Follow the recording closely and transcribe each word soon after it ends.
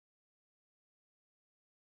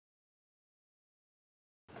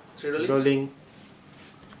Rolling.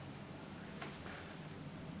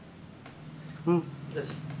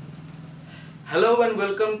 Hello and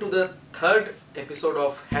welcome to the third episode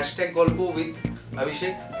of Hashtag Golpo with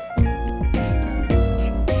Avishek.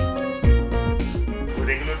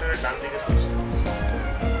 Regulator ডান দিকে switch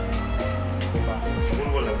ভুল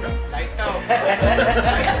বললাম না লাইটটা অফ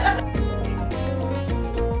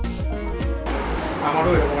আমারও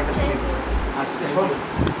এরকম একটা ছবি আজকে সব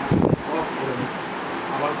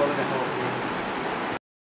আমার কবে দেখা হবে।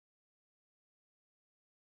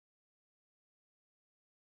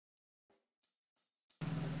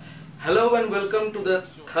 Hello and welcome to the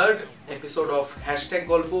third episode of Hashtag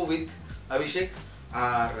Golpo with Avishek.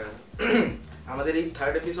 আর আমাদের এই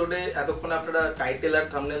থার্ড এপিসোডে এতক্ষণ আপনারা টাইটেল আর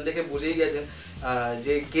থাম্বনেল দেখে বুঝেই গেছেন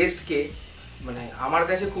যে গেস্টকে মানে আমার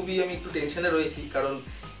কাছে খুবই আমি একটু টেনশনে রয়েছি, কারণ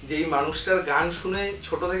যেই মানুষটার গান শুনে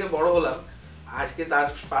ছোট থেকে বড় হলাম, আজকে তার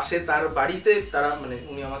পাশে তার বাড়িতে তারা মানে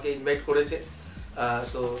উনি আমাকে ইনভাইট করেছে,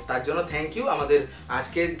 তো তার জন্য থ্যাংক ইউ। আমাদের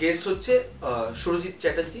আজকের গেস্ট হচ্ছে সুরজিৎ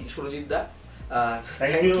চ্যাটার্জি, সুরজিৎ দা।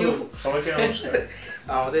 থ্যাংক ইউ সবাইকে নমস্কার।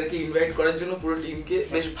 আমাদেরকে ইনভাইট করার জন্য পুরো টিমকে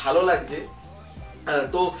বেশ ভালো লাগছে।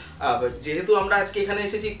 তো যেহেতু আমরা আজকে এখানে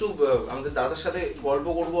এসেছি একটু আমাদের দাদার সাথে গল্প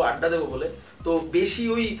করবো, আড্ডা দেবো বলে, তো বেশি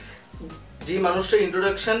ওই যে মানুষটা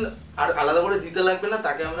ইন্ট্রোডাকশন আর আলাদা করে দিতে লাগবে না,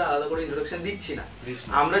 তাকে আমরা আলাদা করে ইন্ট্রোডাকশন দিচ্ছি না।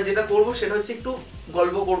 আমরা যেটা করব সেটা হচ্ছে একটু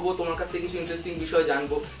গল্প করব, তোমার কাছ থেকে কিছু ইন্টারেস্টিং বিষয়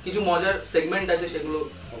জানবো, কিছু মজার সেগমেন্ট আছে সেগুলো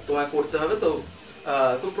তোমায় করতে হবে। তো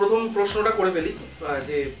তো প্রথম প্রশ্নটা করে ফেলি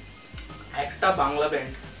যে একটা বাংলা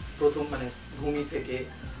ব্যান্ড প্রথম মানে ভূমি থেকে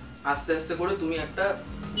আস্তে আস্তে করে তুমি একটা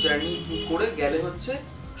জার্নি করে গেলে হচ্ছে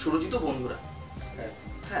সুরজিত বন্ধুরা,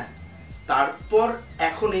 হ্যাঁ, তারপর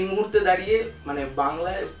এখন এই মুহূর্তে দাঁড়িয়ে মানে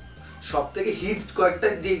বাংলায় সব থেকে হিট কয়েকটা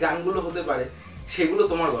যে গানগুলো হতে পারে সেগুলো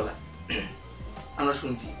তোমার গলা আমরা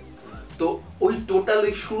শুনছি। তো ওই টোটাল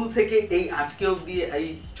ওই শুরু থেকে এই আজকে অবধি এই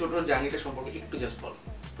ছোট জার্নিটা সম্পর্কে একটু জাস্ট বল।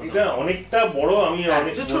 এটা অনেকটা বড়, আমি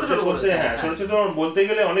অনেক ছোট ছোট বলতে ছোট ছোট বলতে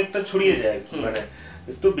গেলে অনেকটা ছড়িয়ে যায় আর কি। মানে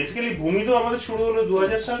তো বেসিক্যালি ভূমি তো আমাদের শুরু হলো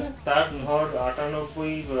 2000 সালে, তার ধর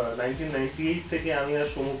 1998 থেকে আমি আর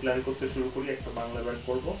সমু প্ল্যান করতে শুরু করি একটা বাংলা ব্যান্ড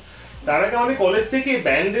করবো। তার আগে আমি কলেজ থেকে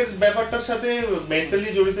ব্যান্ডের ব্যাপারটার সাথে মেন্টালি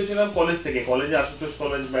জড়িত ছিলাম কলেজ থেকে। কলেজে আশুতোষ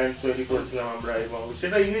কলেজ ব্যান্ড তৈরি করেছিলাম আমরা, এবং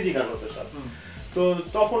সেটা ইংরেজি গান হতো সব। তো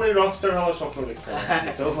তখন ওই রকস্টার হওয়ার স্বপ্ন দেখতাম।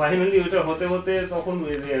 তো ফাইনালি ওইটা হতে হতে তখন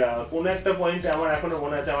কোনো একটা পয়েন্টে আমার এখনো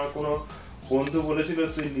মনে আছে, আমার কোনো বন্ধু বলেছিল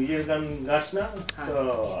তুই নিজের গান গাস না। তো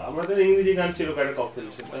আমাদের ইংরেজি গান ছিল একটা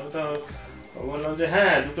কম্পিটিশন, আমি তো বললাম যে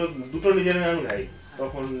হ্যাঁ দুটো নিজের গান গাই।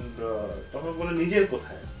 তখন বলে নিজের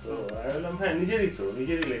কোথায়? তো আমি বললাম হ্যাঁ নিজেরই তো,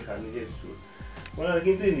 নিজেরই লেখা, নিজের সুর। বলে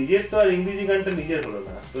কিন্তু নিজের তো আর ইংরেজি গানটা নিজের হলো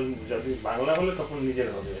না, তো যদি বাংলা হলে তখন নিজের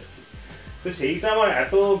হবে আর কি। তো সেইটা আমার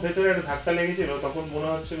এত ভেতরে একটা ধাক্কা লেগেছিল, তখন মনে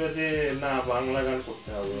হচ্ছিল যে না বাংলা গান করতে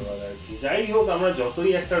হবে আর কি। যাই হোক, আমরা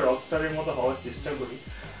যতই একটা রকস্টারের মতো হওয়ার চেষ্টা করি,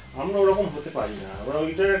 আমরা ওরকম হতে পারি না। আমরা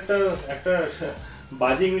ওইটার একটা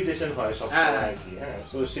বাজে ইমিটেশন হয় সবসময় আর কি। হ্যাঁ,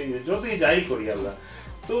 তো সেই যতই যাই করি আমরা,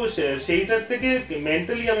 তো সেইটার থেকে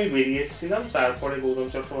মেন্টালি আমি বেরিয়ে এসেছিলাম। তারপরে গৌতম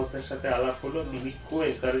চট্টোপাধ্যায়ের সাথে আলাপ হলো, তিনি খুব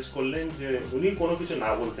এনকারেজ করলেন যে উনি কোনো কিছু না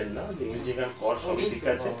বলতেন না, যে ইংরেজি গান কর সবই ঠিক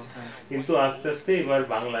আছে, কিন্তু আস্তে আস্তে এবার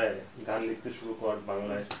বাংলায় গান লিখতে শুরু কর,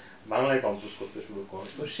 বাংলায় কম্পোজ করতে শুরু কর।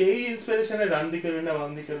 তো সেই ইন্সপিরেশনে ডান দিকে রই না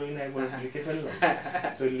বাম দিকে রই না একবার লিখে ফেললাম।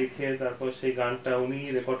 তো লিখে তারপর সেই গানটা উনি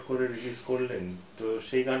রেকর্ড করে রিলিজ করলেন। তো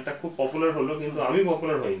সেই গানটা খুব পপুলার হলো, কিন্তু আমি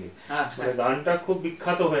পপুলার হইনি। মানে গানটা খুব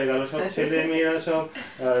বিখ্যাত হয়ে গেল, সব ছেলে মেয়েরা সব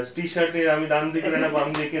টি শার্টে আমি ডান দিকে রই না বাম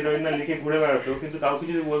দিকে রই না লিখে ঘুরে বেড়াতো, কিন্তু কাউকে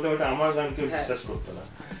যদি বলতে ওটা আমার গান কেউ বিশ্বাস করতো না।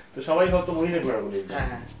 তো সবাই হয়তো মহিনে ঘোরাঘুরি।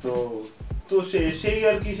 তো সেই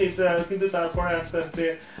আর কি সেটা। কিন্তু তারপরে আস্তে আস্তে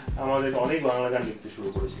আমাদের অনেক বাংলা গান লিখতে শুরু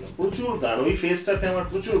করেছিলাম, প্রচুর গান। ওই ফেজটাতে আমার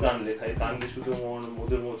প্রচুর গান লেখা, কান্দে শুধু মন,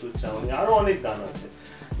 মধুর মধুর চাউনি, আরো অনেক গান আছে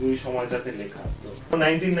ওই সময়টাতে লেখা। তো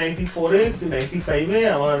 1994-95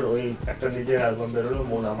 আমার ওই একটা নিজের অ্যালবাম বেরোলো,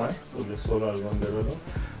 মন আমার, সোলো অ্যালবাম বেরোলো।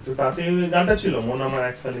 তো তাতে ওই গানটা ছিল মন আমার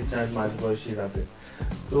এক সালি চাঁদ মাঝ বয়সী রাতে।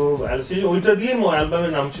 তো ওইটা দিয়ে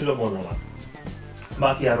অ্যালবামের নাম ছিল মন আমার,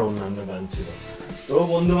 বাকি আরো অন্যান্য গান ছিল। তো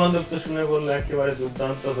বন্ধু বান্ধব তো শুনে বললো একেবারে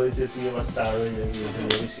দুর্দান্ত হয়েছে, তুই এবার স্টার হয়ে যাবি,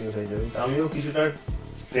 হয়ে যাবি। আমিও কিছুটা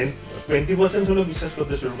 20% হলেও বিশ্বাস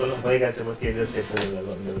করতে শুরু করলাম, হয়ে গেছে বা কেরিয়ার সেট হয়ে গেল।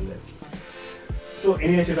 তো এ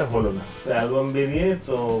নিয়ে সেটা হলো না। তো অ্যালবাম বেরিয়ে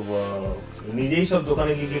তো নিজেই সব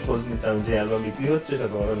দোকানে গিয়ে খোঁজ নিতাম যে অ্যালবাম বিক্রি হচ্ছে, সেটা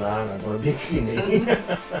বলো না কোনো বিক্রি নেই।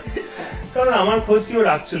 কারণ আমার খোঁজ কেউ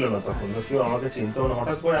রাখছিল না তখন, কেউ আমাকে চিনতো না।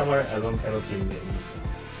 হঠাৎ করে আমার অ্যালবাম কেন কিনবে?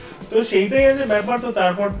 তো সেইটাই আছে ব্যাপার। তো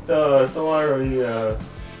তারপর তোমার ওই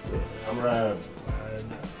আমরা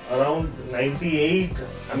অ্যারাউন্ড 98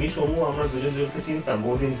 আমি সমু আমরা দুজনকে চিনতাম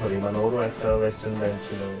বহুদিন ধরে, মানে ওরও একটা ওয়েস্টার্ন ব্যান্ড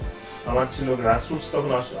ছিল, আমার ছিল গ্রাসরুটস,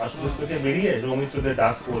 তখন আশুতোষ থেকে বেরিয়ে সৌমিত্রদের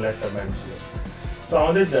ডাস্ক বলে একটা ব্যান্ড ছিল। তো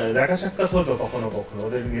আমাদের দেখা সাক্ষাৎ হতো কখনো কখনো,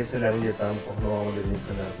 ওদের রিহার্সেলে আমি যেতাম, কখনো আমাদের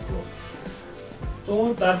রিহার্সেলে আসতো। তো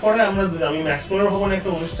তারপরে আমি ম্যাক্সপোলার ভবনে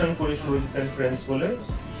একটা অনুষ্ঠান করি সুরজিৎ অ্যান্ড ফ্রেন্ডস বলে,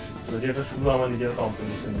 তো যেটা শুধু আমার নিজের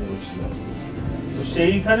কম্পিটিশন নিয়েছিল। তো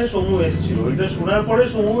সেইখানে সমু এসেছিল, ওইটা শোনার পরে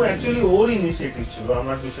সমু অ্যাকচুয়ালি ওর ইনিশিয়েটিভ ছিল,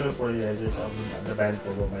 আমার পিছনে পড়ে যায় যে একটা ব্যান্ড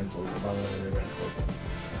করবো বাংলা ব্যান্ড করবো।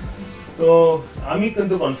 তো আমি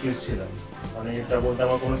কিন্তু কনফিউজ ছিলাম, মানে এটা বলতে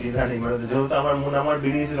আমার কোনো দ্বিধা নেই, মানে যেহেতু আমার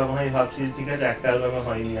বেরিয়েছিল তখন আমি ভাবছি ঠিক আছে একটা অ্যালবামে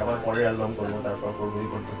হয়নি, আবার পরে অ্যালবাম করবো, তারপর করবো,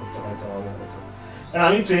 করতে করতে হয়তো হবে হয়তো।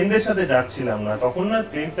 আমি ট্রেন্ডের সাথে যাচ্ছিলাম না তখন, না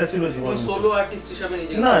ট্রেন্ডটা ছিল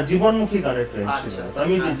জীবনমুখী গানের ট্রেন্ড ছিল।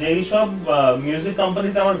 আমি যেই সব মিউজিক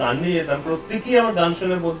কোম্পানিতে আমার গান নিয়ে যেতাম, প্রত্যেকেই আমার গান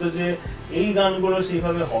শুনে বলতো যে এই গানগুলো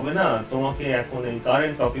সেইভাবে হবে না, তোমাকে এখন এই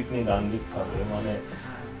কারেন্ট টপিক নিয়ে গান লিখতে হবে, মানে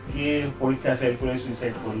কে পরীক্ষায় ফেল করে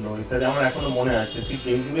সুইসাইড করলো ইত্যাদি। আমার এখনো মনে আছে, ঠিক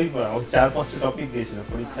এইগুলোই 4-5টা টপিক দিয়েছিল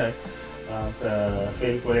পরীক্ষায়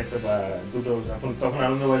ফেল করে একটা দুটো, তখন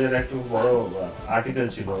আনন্দবাজারে একটা বড় আর্টিকেল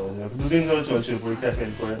ছিল, দুদিন ধরে চলছিল, পরীক্ষায়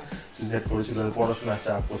ফেল করে সুইসাইড করেছিল, পড়াশোনার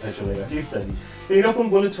চাপ কোথায় চলে গেছে ইত্যাদি। তো এরকম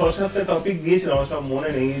বলে 6-7টা টপিক দিয়েছিল, আমার সব মনে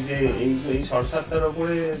নেই যে এই 6-7টার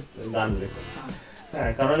উপরে গান লেখো।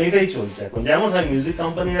 হ্যাঁ, কারণ এটাই চলছে এখন, যেমন হয় মিউজিক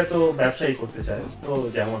কোম্পানিরা তো ব্যবসায়ী করতে চায়, তো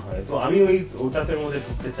যেমন হয়, তো আমি ওটাতে মধ্যে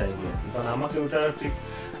ঢুকতে চাইনি আর কি, কারণ আমাকে ওটা ঠিক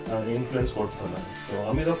ইনফ্লুয়েন্স করতো না। তো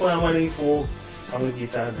আমি তখন আমার এই ফোক সঙ্গে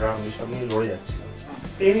গিটার ড্রাম এইসব নিয়ে লড়ে যাচ্ছিলাম।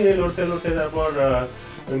 এই নিয়ে লড়তে লড়তে তারপর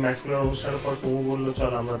ওই ম্যাক্সপোলার অনুষ্ঠানের পর সমু বললো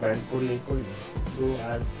চল আমরা ব্যান্ড করি তো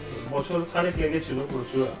আর বছর খানেক লেগেছিল,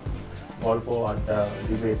 প্রচুর গল্প আড্ডা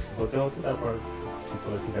ডিবেট হতে হতে তারপর ঠিক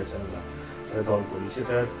করে ঠিক আছে আমরা দল করি।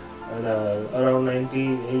 সেটা অ্যারাউন্ড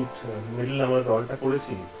 98 মিডল আমরা দলটা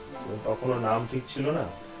করেছি, তখনও নাম ঠিক ছিল না।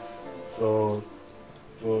 তো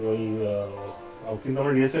তোর ওই কিন্তু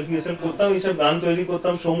আমরা রিহার্সাল করতাম, এইসব গান তৈরি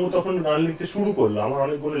করতাম। সমু তখন গান লিখতে শুরু করলো, আমার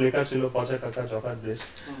অনেকগুলো লেখা ছিল, পচা কাকা চকার দেশ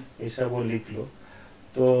এইসবও লিখলো।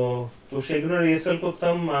 তো সেগুলো রিহার্সাল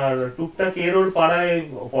করতাম, আর টুকটাক এর পাড়ায়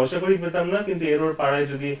পয়সা করেই পেতাম না, কিন্তু এর পাড়ায়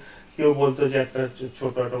যদি কেউ বলতো যে একটা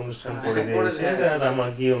ছোট একটা অনুষ্ঠান করে দিয়েছে, আমার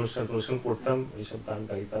গিয়ে অনুষ্ঠান করতাম, এইসব গান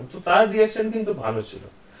গাইতাম। তো তার রিয়াকশন কিন্তু ভালো ছিল।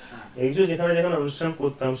 এই যে যেখানে অনুষ্ঠান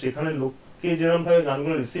করতাম সেখানে লোককে যেরকম ভাবে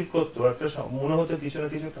গানগুলো রিসিভ করতো, একটা মনে হতো কিছু না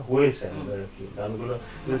কিছু একটা হয়েছে আমাদের আর কি, গানগুলো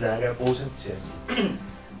জায়গায় পৌঁছাচ্ছে।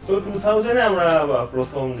 তো 2000-এ আমরা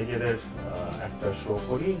প্রথম নিজেদের একটা শো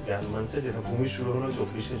করি জ্ঞান মঞ্চে, যেটা ভূমি শুরু হলো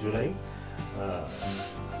 24শে জুলাই।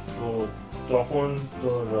 তো তখন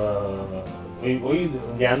তোর ওই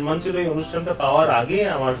জ্ঞান মঞ্চের ওই অনুষ্ঠানটা পাওয়ার আগে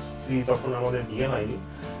আমার স্ত্রী, তখন আমাদের বিয়ে হয়নি,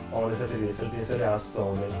 আমাদের সাথে রিহার্সালে আসতো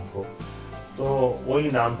আমাদের। তো ওই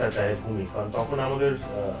নামটা চায় ভূমি, কারণ তখন আমাদের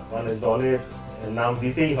মানে দলের নাম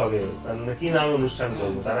দিতেই হবে, মানে কি নামে অনুষ্ঠান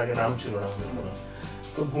করবো, তার আগে নাম ছিল না আমাদের কোনো।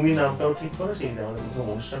 তো ভূমি নামটাও ঠিক করে সেই আমাদের প্রথম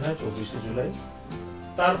অনুষ্ঠান হয় 24শে জুলাই।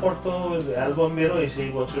 তারপর তো অ্যালবাম বেরোয় সেই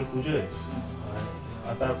বছর পুজোয়,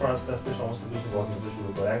 আর তারপর আস্তে আস্তে সমস্ত কিছু বদলাতে শুরু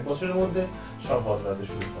করে। 1 বছরের মধ্যে সব বদলাতে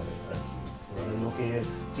শুরু করে আর কি, মানে লোকে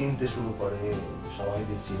চিনতে শুরু করে, সবাই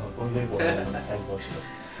দেখছি করলেই বলে 1 বছর।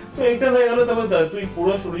 তো এইটা হয়ে গেল। তারপর তুই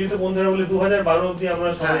পুরো সুরজিৎ বন্ধুরা বলে 2012 অব্দি আমরা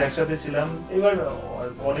সবাই একসাথে ছিলাম। এবার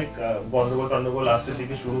অনেক গন্ডগোল লাস্টের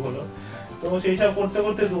দিকে শুরু হলো, তো সেই সব করতে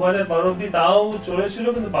করতে 2012 অব্দি তাও চলেছিল,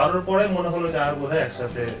 কিন্তু 12-র পরে মনে হলো যে আর বোধহয়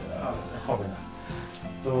একসাথে হবে না।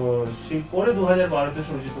 তো সেই পরে 2012-তে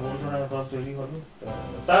সুরজিৎ বন্ধুরা দল তৈরি হলো।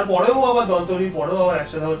 তারপরেও আবার দল তৈরির পরেও আবার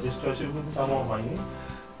একসাথে হওয়ার চেষ্টা হয়েছিল, কিন্তু সম্ভব হয়নি।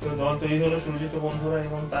 তো দল তৈরি হলো সুরজিৎ বন্ধুরা,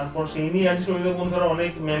 এবং তারপর সেই নিয়ে আছে সুরজিৎ বন্ধুরা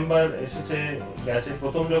অনেক মেম্বার এসেছে গেছে।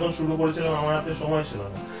 প্রথম যখন শুরু করেছিলাম আমার হাতে সময় ছিল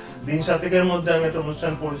না, দিন 7-এর মধ্যে আমি একটা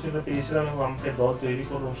অনুষ্ঠান পেয়েছিলাম, এবং আমাকে দল তৈরি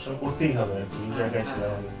করে অনুষ্ঠান করতেই হবে আর কি, এই জায়গায়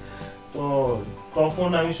ছিলাম আমি। তো তখন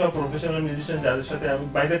আমি সব প্রফেশনাল মিউজিশিয়ান যাদের সাথে আমি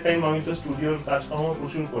বাই দ্যাট টাইম, আমি তো স্টুডিওর কাজকর্ম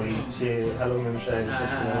প্রচুর করি, হ্যালো মেমসায়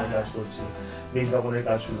কাজ করছি, বিজ্ঞাপনের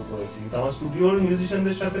কাজ শুরু করেছি। তো আমার স্টুডিওর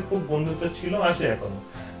মিউজিশিয়ানদের সাথে খুব বন্ধুত্ব ছিল, আছে এখনো,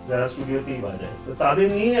 যারা স্টুডিওতেই বাজায়। তো তাদের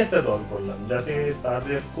নিয়ে একটা দল করলাম, যাতে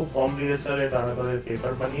তাদের খুব কম রিহার্সালে তারা তাদের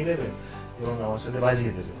পেপার বানিয়ে নেবে এবং আমার সাথে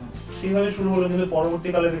বাজিয়ে দেবে। সেইভাবে শুরু হলো, কিন্তু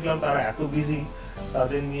পরবর্তীকালে দেখলাম তারা এত বিজি,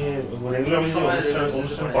 তাদের নিয়ে রেগুলার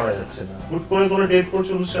অনুষ্ঠান করা যাচ্ছে না। হুট করে কোনো ডেট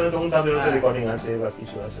করছে অনুষ্ঠানে, তখন তাদের একটা রেকর্ডিং আছে বা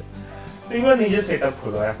কিছু আছে। তো এবার নিজে সেট আপ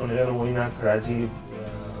হলো, এখন এখানে মৈনাক, রাজীব,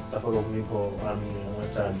 তারপর অগ্নিভ, আমি, আমার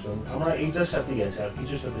 4 জন, আমরা এইটার সাথেই আছে, আর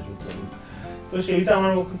কিছুর সাথে যুক্ত নেই। তো সেইটা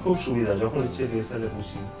আমার পক্ষে খুব সুবিধা, যখন ইচ্ছে রিহার্সালে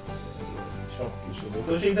বসি সবকিছু।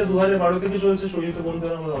 তো সেইটা 2012 থেকে চলছে সুরজিৎ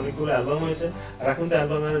বন্ধুরা। আমাদের অনেকগুলো অ্যালবাম হয়েছে, আর এখন তো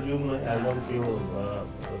অ্যালবামের যুগ নয়, অ্যালবাম কেউ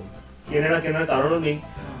কেনার কারণও নেই।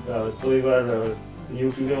 তো এবার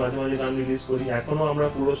ইউটিউবে মাঝে মাঝে গান রিলিজ করি, এখনো আমরা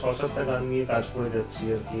পুরো 6-7টা গান নিয়ে কাজ করে যাচ্ছি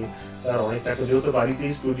আর কি। তার অনেকটা এখন যেহেতু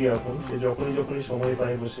বাড়িতেই স্টুডিও, এখন সে যখনই সময়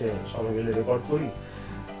পাই বসে সময় পেলে রেকর্ড করি,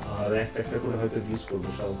 আর একটা করে হয়তো রিলিজ করবো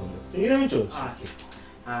সব হলে, এইরকমই চলছে।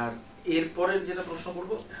 আর এরপরের যেটা প্রশ্ন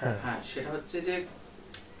করবো, হ্যাঁ সেটা হচ্ছে যে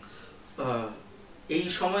এই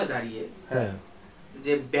সময় দাঁড়িয়ে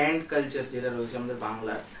যে ব্যান্ড কালচার যেটা রয়েছে আমাদের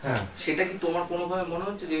বাংলার, সেটা কি তোমার কোনোভাবে মনে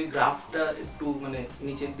হচ্ছে যে ওই গ্রাফটা একটু মানে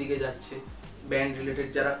নিচের দিকে যাচ্ছে? ব্যান্ড রিলেটেড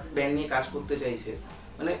যারা ব্যান্ড নিয়ে কাজ করতে চাইছে,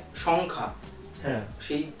 মানে সংখ্যা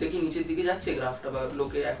সেই থেকে নিচের দিকে যাচ্ছে গ্রাফটা, বা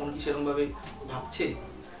লোকে এখন কি সেরকম ভাবে ভাবছে?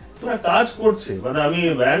 কাজ করছে, মানে আমি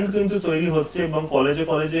ব্যান্ড কিন্তু তৈরি হচ্ছে, এবং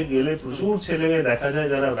কলেজে গেলে প্রচুর ছেলে মেয়ে দেখা যায়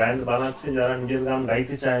যারা ব্যান্ড বানাচ্ছে, যারা নিজের গান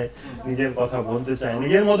গাইতে চায়, নিজের কথা বলতে চায়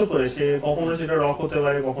নিজের মতো করে। সে কখনো সেটা রক হতে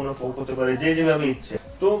পারে, কখনো ফোক হতে পারে, যে যেভাবে ইচ্ছে।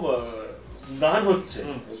 তো গান হচ্ছে,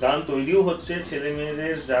 গান তৈরিও হচ্ছে ছেলে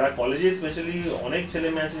মেয়েদের, যারা কলেজে স্পেশালি অনেক ছেলে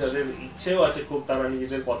মেয়ে আছে যাদের ইচ্ছেও আছে খুব, তারা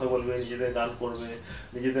নিজেদের কথা বলবে, নিজেদের গান করবে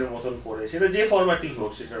নিজেদের মতন করে, সেটা যে ফরম্যাটই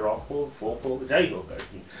হোক, সেটা রক হোক, ফোক হোক, যাই হোক আর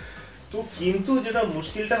কি। তো কিন্তু যেটা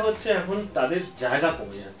মুশকিলটা হচ্ছে, এখন তাদের জায়গা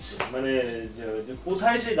কমে যাচ্ছে, মানে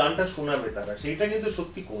কোথায় সে গানটা শোনাবে তারা, সেইটা কিন্তু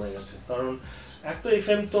সত্যি কমে গেছে। কারণ এক তো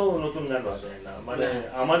এফএম তো নতুন গান বাজায় না, মানে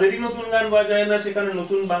আমাদেরই নতুন গান বাজায় না, সেখানে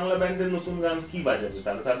নতুন বাংলা ব্যান্ডের নতুন গান কি বাজাবে,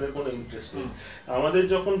 তাদের কোনো ইন্টারেস্ট নেই। আমাদের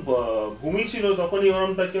যখন ভূমি ছিল তখনই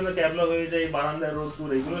ওরমটা কি ওরা ক্যাবলা হয়ে যায়, বারান্দায়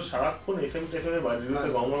রোদ্দুর, এগুলো সারাক্ষণ এফএম টেফএম এ বাজিতে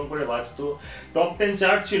গম করে বাজতো। টপ 10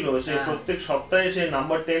 চার্ট ছিল, সে প্রত্যেক সপ্তাহে সে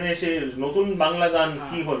নাম্বার 10 এ সে নতুন বাংলা গান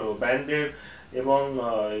কি হলো ব্যান্ডের এবং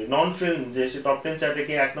নন ফিল্ম, যে সে টপ 10 চার্টে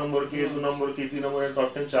কে 1 নম্বর, কে 2 নম্বর, কে 3 নম্বরের টপ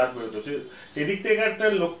 10 চার্ট বেরোতো, সেদিক থেকে একটা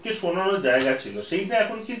লোককে শোনানোর জায়গা ছিল, সেইটা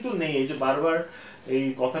এখন কিন্তু নেই। এই যে বারবার এই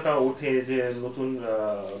কথাটা ওঠে যে নতুন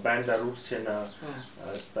ব্যান্ড আর উঠছে না,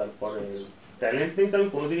 তারপরে ট্যালেন্ট নেই, তো আমি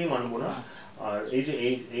কোনোদিনই মানবো না। আর এই যে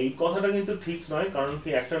এই কথাটা কিন্তু ঠিক নয়, কারণ কি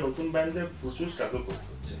একটা নতুন ব্যান্ডে প্রচুর স্ট্রাগল করতে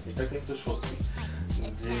হচ্ছে, এটা কিন্তু সত্যি।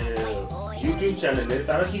 যে ইউটিউব চ্যানেলে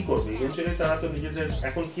তারা কি করবে, ইভেন্চুয়ালি তারা তো নিজেদের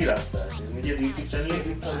এখন কি রাস্তা আছে, নিজের ইউটিউব চ্যানেলে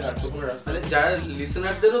দিতে হবে, আর তো কোনো রাস্তা নেই। যারা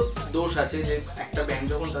লিসেনারদেরও দোষ আছে যে একটা ব্যান্ড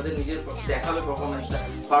যখন তাদের নিজের দেখাবে পারফরম্যান্সটা,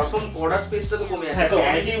 পারফর্ম করার স্পেসটা তো কমে যাচ্ছে। তো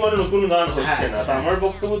অনেকেই বলে নতুন গান হচ্ছে না, তো আমার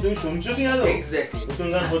বক্তব্য তুমি শুনছো কি আদৌ? এক্স্যাক্টলি, নতুন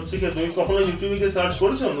গান হচ্ছে কি? তুমি কখনো ইউটিউবে গিয়ে সার্চ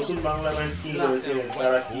করেছো নতুন বাংলা ব্যান্ড কি হয়েছে,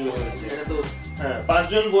 তারা কি হয়েছে? এটা তো 5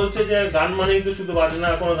 জন বলছে যে গান মানেই তো শুধু বাজনা,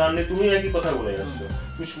 কোনো গান নেই, তুমি একই কথা বলে যাচ্ছ।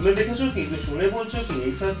 তুমি শুনে দেখেছো কি, তুমি শুনে বলছো কি?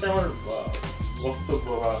 এইটা হচ্ছে আমার বক্তব্য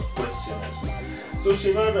বা কোয়েশ্চেন। তো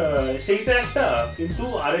সেবার সেইটা একটা, কিন্তু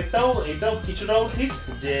আরেকটাও, এটাও কিছুটাও ঠিক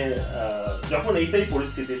যে যখন এইটাই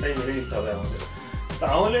পরিস্থিতি, এটাই মেনে নিতে হবে আমাদের,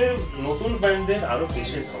 তাহলে নতুন ব্যান্ডদের আরো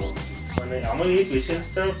পেশেন্ট হওয়া উচিত। মানে আমার এই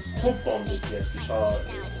পেশেন্সটা খুব কম দেখি আর কি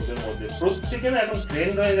ওদের মধ্যে। প্রত্যেকে না এখন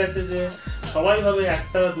ট্রেন্ড হয়ে গেছে যে সবাই ভাবে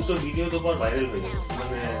একটা দুটো ভিডিও তো পর ভাইরাল হয়ে যাবে,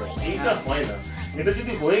 মানে এইটা হয় না। এটা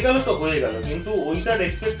যদি হয়ে গেল তো হয়ে গেল, কিন্তু ওইটার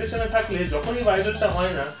এক্সপেকটেশনে থাকলে যখনই ভাইরালটা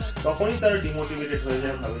হয় না, তখনই তারা ডিমোটিভেটেড হয়ে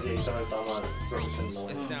যায়, ভাবে যে এটা হয়তো আমার প্রফেশন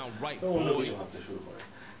নয়, তো অন্য কিছু ভাবতে শুরু করে।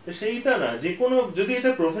 তো সেইটা না, যে কোনো যদি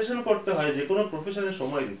এটা প্রফেশন করতে হয়, যে কোনো প্রফেশনে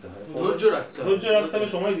সময় দিতে হয়, ধৈর্য রাখতে হবে,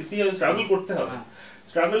 সময় দিতেই হবে, স্ট্রাগল করতে হবে।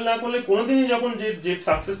 স্ট্রাগল না করলে কোনোদিনই যখন যে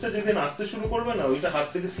সাকসেসটা যেদিন আসতে শুরু করবে না, ওইটা হাত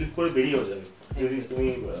থেকে স্লিপ করে বেরিয়েও যাবে যদি তুমি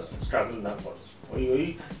স্ট্রাগল না করো। ওই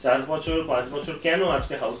 4 বছর 5 বছর কেন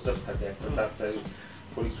আজকে হাউস স্টাফ থাকে একটা ডাক্তারি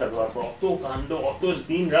পরীক্ষা দেওয়ার পর, অত কাণ্ড, অত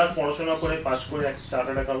দিন রাত পড়াশোনা করে পাশ করে একটা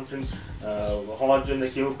চার্টার্ড অ্যাকাউন্টেন্ট হওয়ার জন্য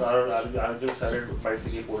কেউ কারোর আরেকজন স্যারের বাড়িতে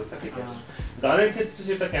গিয়ে পড়ে থাকে। গানের ক্ষেত্রে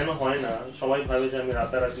সেটা কেন হয় না? সবাই ভাবে যে আমি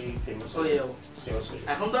রাতারাতি ফেমাস হয়ে যাবো,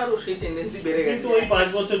 এখন তো আরো সেই টেন্ডেন্সি বেড়ে গেছে। কিন্তু ওই 5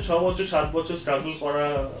 বছর 6 বছর 7 বছর স্ট্রাগল করা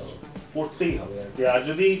করতেই হবে আর কি। আর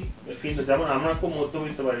যদি যেমন আমরা খুব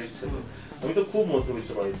মধ্যবিত্ত বাড়ির ছেলে, আমি তো খুব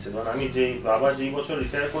মধ্যবিত্ত বাড়ির ছেলে, আমি বাবা যেই বছর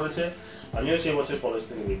রিটায়ার করেছে আমিও সেই বছর কলেজ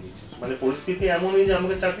থেকে বেরিয়েছি। মানে পরিস্থিতি এমনই যে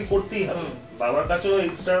আমাকে চাকরি করতেই হবে, বাবার কাছেও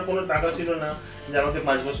এক্সট্রা কোনো টাকা ছিল না যে আমাকে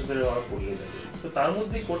 5 বছর ধরে বাবা পড়িয়ে যাবে, তো তার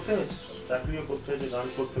মধ্যেই করতে হয়েছে, চাকরিও করতে হয়েছে, গান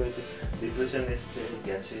করতে হয়েছে, ডিপ্রেশন এসছে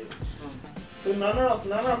গেছে, তো নানা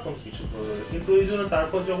রকম কিছু। কিন্তু ওই জন্য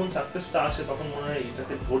তারপর যখন সাকসেসটা আসে তখন মনে হয়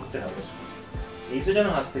এইটাকে ধরতে হবে, এইটা যেন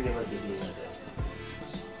হাত থেকে এবার বেরিয়ে না যায়।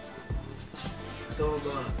 তো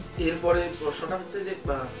এরপরে প্রশ্নটা হচ্ছে যে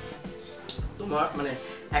তোমার মানে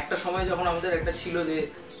একটা সময় যখন আমাদের একটা ছিল যে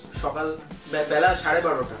সকাল বেলা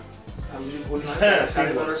 12:30, আমি যদি বলি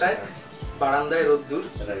 12:30টায় বারান্দায় রোদ্দুর,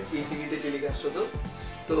 এই টিভিতে টেলিকাস্ট হতো।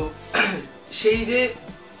 তো সেই যে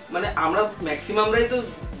মানে আমরা ম্যাক্সিমামরাই তো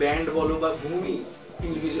ব্যান্ড বলো বা ভূমি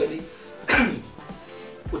ইন্ডিভিজুয়ালি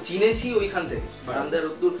চিনেছি ওইখান থেকে, বারান্দায়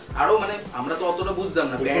রোদ্দুর। আরো মানে আমরা তো অতটা বুঝতাম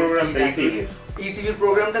না, টিভির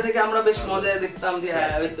প্রোগ্রামটা থেকে আমরা বেশ মজায় দেখতাম যে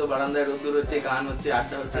হ্যাঁ ওই তো বারান্দায় রোদ্দুর হচ্ছে, গান হচ্ছে,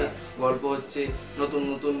 আড্ডা হচ্ছে, গল্প হচ্ছে, নতুন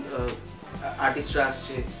নতুন আর্টিস্টরা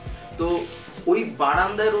আসছে। তো তো ওই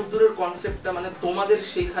বারান্দায় রোদ্দুরের কনসেপ্টটা মানে তোমাদের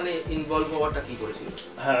সেইখানে ইনভলভ হওয়াটা কি করেছিল?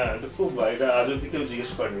 হ্যাঁ, খুব, এটা আজ অব্দি কেউ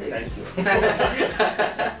জিজ্ঞেস করেনি, থ্যাংক ইউ।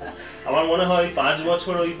 আমার মনে হয় 5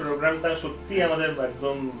 বছর ওই প্রোগ্রামটা সত্যি আমাদের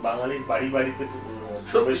একদম বাঙালির বাড়ি বাড়িতে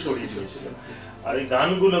প্রবেশ করিয়ে দিয়েছিল। আর এই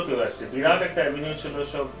গানগুলোকেও একটা বিরাট একটা অ্যাভিনিউ ছিল,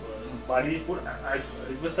 সব বাড়ি পুরো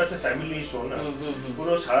ফ্যামিলি শো না,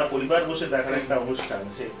 পুরো সারা পরিবার বসে দেখার একটা অনুষ্ঠান।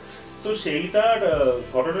 তো সেইটার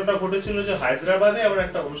ঘটনাটা ঘটেছিল যে হায়দ্রাবাদে আমরা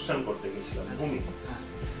একটা অনুষ্ঠান করতে গেছিলাম, ভূমি,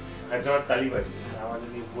 হায়দ্রাবাদ কালীবাড়ি আমার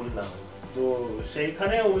যদি ভুল না হয়। তো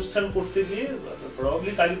সেইখানে অনুষ্ঠান করতে গিয়ে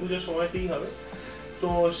প্রবাবলি কালী পুজোর সময়তেই হবে।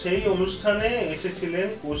 তো সেই অনুষ্ঠানে এসেছিলেন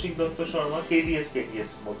কৌশিক দত্ত শর্মা, কেডিএস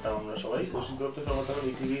বলতাম আমরা সবাই। কৌশিক দত্ত শর্মা তখন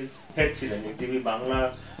ইটিভির হেড ছিলেন, ইটিভি বাংলা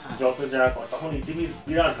যত যা, তখন ইটিভির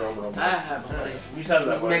বিরাট রমরম, বিশাল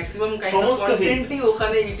ব্যাপার, সমস্ত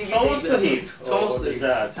হিট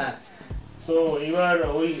যা আছে। তো এবার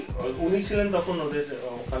উনি ছিলেন তখন ওদের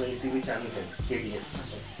ওখানে ইটিভি চ্যানেল কেডিএস।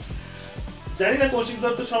 জানি না কৌশিক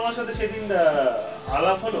দত্ত শর্মার সাথে সেদিন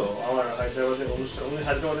আলাপ হলো আমার হায়দ্রাবাদের অনুষ্ঠান, উনি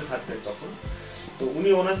হায়দ্রাবাদে থাকতেন তখন। তো উনি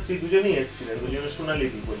ওনার স্ত্রী দুজনেই এসেছিলেন, দুজনে সোনালী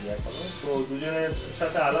বলি এখনো। তো দুজনের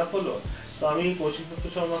সাথে আলাপ হলো। তো আমি কৌশিক দত্ত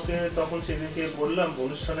শর্মাকে তখন সেদিনকে বললাম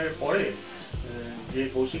অনুষ্ঠানের পরে যে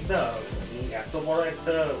কৌশিকদা, এত বড়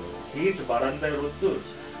একটা হিট বারান্দায় রোদ্দুর,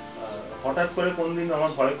 হঠাৎ করে কোনদিন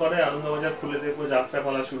আমার ভয় করে আনন্দবাজার খুলে দেখবো যাত্রা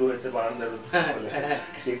পালা শুরু হয়েছে বারান্দায় রোদ্দুর,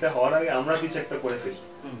 সেটা হওয়ার আগে আমরা কিছু একটা করে ফেলি।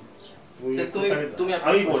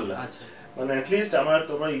 আমি বললাম মানে অ্যাটলিস্ট আমরা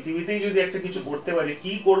তোমরা ইটিভিতেই যদি একটা কিছু করতে পারি,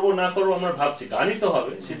 কি করব না করবো আমরা ভাবছি, গানই তো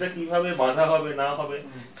হবে, সেটা কিভাবে বাঁধা হবে না হবে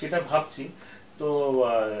সেটা ভাবছি। তো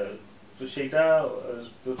সেটা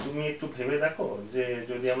তো তুমি একটু ভেবে দেখো যে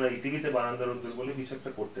যদি আমরা ইটিভিতে বারান্দা রোদ্দুর বলে কিছু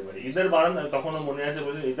একটা করতে পারি, ঈদের বারান্দা, তখনও মনে আছে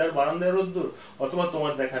বলে ঈদের বারান্দায় রোদ্দুর অথবা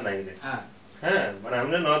তোমার দেখা নাই রে। হ্যাঁ, মানে আমি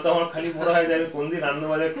নয়তো আমার খালি মনে হয় যে আমি কোন দিন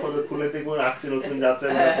আনন্দবাজার খুলে দেখবো আসছি নতুন যাত্রা,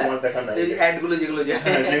 তোমার দেখা নাই,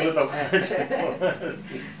 যেগুলো তখন।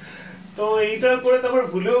 তো এইটা করে তারপর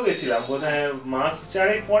ভুলেও গেছিলাম, বোধহয় মাস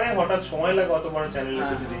 4 পরে হঠাৎ সময় লাগে অত বড় চ্যানেলে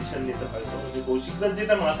কিছু ডিসিশন নিতে হয়। তো কৌশিকদার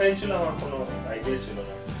যেটা মাথায় ছিল আমার কোনো আইডিয়া ছিল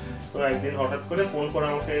না। তো একদিন হঠাৎ করে ফোন করে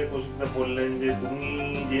আমাকে কৌশিকদা বললেন যে তুমি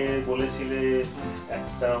যে বলেছিলে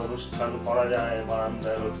একটা অনুষ্ঠান করা যায়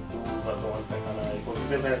বারান্দায় রোদ্দুর বা তোমার দেখা নাই,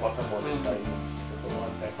 কৌশিকদের ভাইয়ের কথা বলেন তাই, তোমার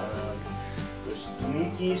দেখা নাই, তো তুমি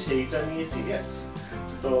কি সেইটা নিয়ে সিরিয়াস?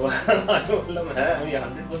 তো আমি বললাম হ্যাঁ, আমি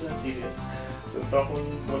 100% সিরিয়াস। তো তখন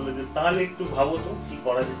বললো যে তাহলে একটু ভাবো তো কি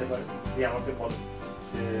করা যেতে পারে, দিয়ে আমাকে বলো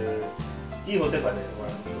যে কি হতে পারে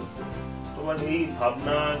তোমার এই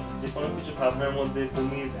ভাবনা, যে কোনো কিছু ভাবনার মধ্যে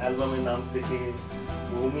ভূমির অ্যালবামের নাম থেকে,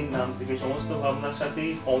 ভূমির নাম থেকে, সমস্ত ভাবনার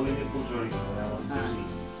সাথেই কমলিনী খুব জড়িত, মানে আমার স্ত্রী।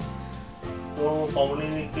 তো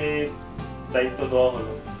কমলিনীকে দায়িত্ব দেওয়া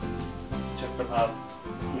হলো কিছু একটা ভাব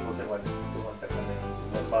কি হতে পারে তোমার দেখা নেই,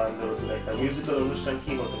 একটা মিউজিক্যাল অনুষ্ঠান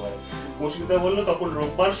কি হতে পারে। কৌশিকদা বললো তখন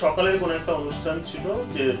রোববার সকালের কোন একটা অনুষ্ঠান ছিল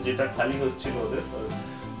যেটা খালি হচ্ছিল ওদের,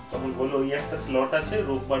 তখন বললো ওই একটা স্লট আছে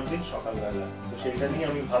রোববার দিন সকালবেলা, তো সেটা নিয়ে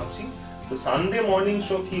আমি ভাবছি, তো সানডে মর্নিং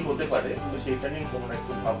শো কি হতে পারে, তো সেটা নিয়ে তোমরা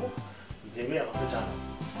একটু ভাবো, ভেবে আমাকে জানাও।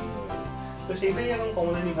 তো সেটাই এখন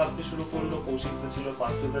কমলিনী ভাবতে শুরু করলো। কৌশিকদা ছিল,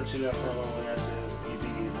 পার্থদা ছিল, এখন আমার মনে আছে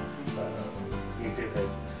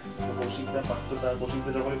কৌশিকদা, পার্থদা।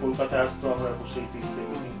 কৌশিকদা যখন কলকাতায় আসতো আমরা বসে টিভিতে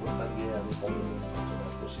মিটিং করতাম, গিয়ে আমি কমলিনী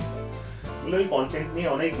বলে ওই কন্টেন্ট নিয়ে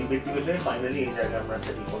অনেক ডিবেট হয়ে ফাইনালি এই জায়গায় আমরা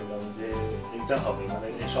সেটেল করলাম যে এইটা হবে, মানে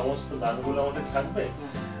এই সমস্ত গানগুলো আমাদের থাকবে।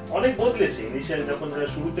 অনেক বদলেছে, ইনিশিয়াল যখন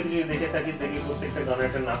শুরু থেকে যদি দেখে থাকি দেখি প্রত্যেকটা গানের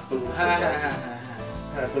একটা নাট্য,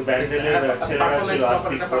 হ্যাঁ, তো ব্যান্ডেলের ছেলেরা ছিল,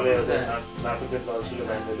 আর্থিক বলে নাটকের দল ছিল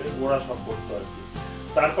ব্যান্ডেলের, ওরা সব করতো আর কি।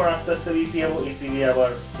 তারপর আস্তে আস্তে ইটিভি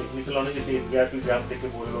আবার টেকনিক্যাল অনেক টিআরপি গ্রাম থেকে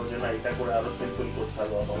বললো যে না এটা করে আরো সিম্পল করতে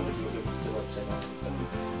হবে, অনেক লোকে বুঝতে পারছে না।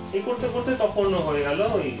 এই করতে করতে তখন হয়ে গেল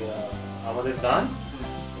ওই আমাদের গান,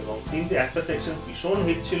 এবং তিনটে একটা সেকশন ভীষণ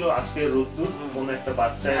হিট ছিল, আজকে রোদ্দুর, কোন একটা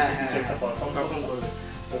বাচ্চা এসে কিছু একটা পারফর্ম করলো,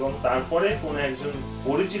 এবং তারপরে কোন একজন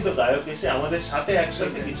পরিচিত গায়ক এসে আমাদের সাথে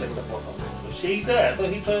একসাথে কিছু একটা পারফর্ম করলো। সেইটা এত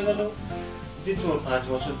হিট হয়ে গেল যে 5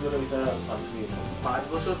 বছর ধরে ওইটা কন্টিনিউ, 5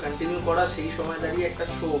 বছর কন্টিনিউ করা, সেই সময় দাঁড়িয়ে একটা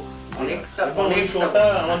শো, অনেক শোটা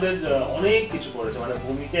আমাদের অনেক কিছু করেছে, মানে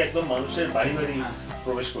ভূমিকে একদম মানুষের বাড়ি বাড়ি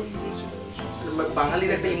প্রবেশ করিয়ে দিয়েছিল,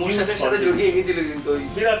 বাঙালির একটা ইমোশনের সাথে জড়িয়ে গেছিল কিন্তু ওই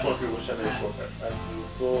বিরাট কন্ট্রিবিউশন এই শোটা।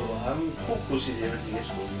 তো আমি খুব খুশি যে এটা জিজ্ঞেস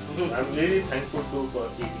করি, I am very thankful to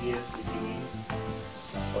KDS, TV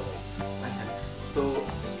সবাই। আচ্ছা, তো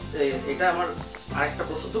এটা আমার আরেকটা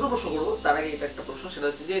প্রশ্ন, দুটো প্রশ্ন করবো, তার আগে এটা একটা প্রশ্ন, সেটা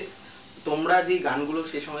হচ্ছে যে তোমরা যে গানগুলো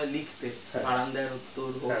সেই সময় লিখতে, বারান্দায় উত্তর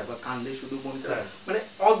হোক বা কান্দে শুধু মনটা, মানে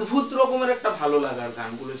অদ্ভুত রকমের একটা ভালো লাগার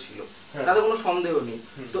গানগুলো ছিল, তাতে কোনো সন্দেহ নেই।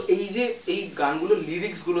 তো এই যে এই গানগুলো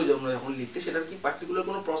লিরিক্স গুলো যখন লিখতে, সেটার কি পার্টিকুলার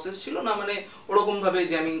কোনো প্রসেস ছিল না, মানে ওরকম ভাবে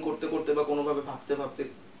জ্যামিং করতে করতে বা কোনো ভাবে ভাবতে ভাবতে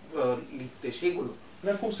লিখতে সেইগুলো?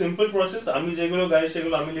 না, খুব সিম্পল প্রসেস। আমি যেগুলো গাই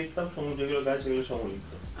সেগুলো আমি লিখতাম, সমু যেগুলো গাই সেগুলো সমু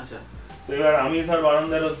লিখতাম। আচ্ছা। তো এবার আমি ধর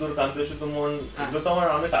বারান্দায় রোদ্দুর, কান্দে শুধু মন, এগুলো তো আমার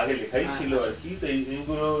অনেক আগে লেখাই ছিল আর কি। তো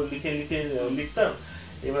এইগুলো লিখে লিখে লিখতাম।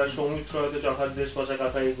 এবার সৌমিত্র হয়তো চকার দেশ, পচা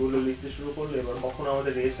কাকা এগুলো লিখতে শুরু করলো। এবার কখন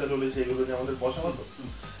আমাদের রেসার হলে সেগুলো যে আমাদের বসা হতো,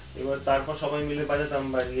 এবার তারপর সবাই মিলে বাজাতাম,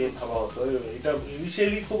 বাজিয়ে ভাবা হতো। এটা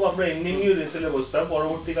ইনিশিয়ালি খুব আমরা এমনি রেসেলে বসতাম।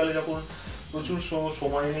 পরবর্তীকালে যখন প্রচুর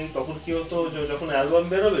সময় নেই, তখন কি হতো, যখন অ্যালবাম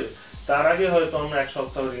বেরোবে তার আগে হয়তো আমরা এক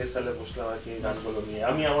সপ্তাহ রিহার্সালে বসলাম আর কি গানগুলো নিয়ে।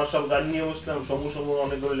 আমি আমার সব গান নিয়ে বসলাম, সমুর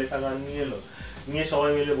অনেকগুলো লেখা গান নিয়ে এলো, নিয়ে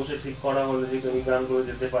সবাই মিলে বসে ঠিক করা হলো যে ওই গানগুলো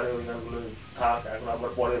যেতে পারে, ওই গানগুলো থাক, এখন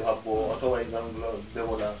আবার পরে ভাববো, অথবা এই গানগুলো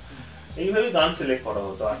দেবো না। এইভাবে গান সিলেক্ট করা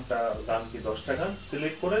হতো, 8টা গান কি 10টা গান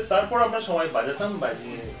সিলেক্ট করে তারপর আমরা সবাই বাজাতাম,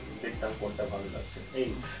 বাজিয়ে দেখতাম কোনটা ভালো লাগছে। এই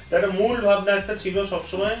একটা মূল ভাবনা একটা ছিল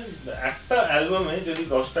সবসময়, একটা অ্যালবামে যদি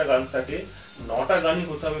 10টা গান থাকে, 9টা গানই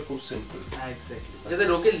হতে হবে খুব সিম্পল, যাতে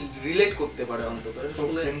লোকে রিলেট করতে পারে অন্তত,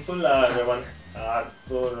 খুব সিম্পল। আর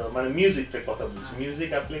তোর মানে মিউজিকটার কথা বলছি, music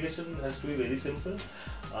application has to be very simple.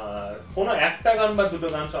 আর কোনো একটা গান বা দুটো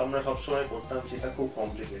গান আমরা সবসময় করতাম যেটা খুব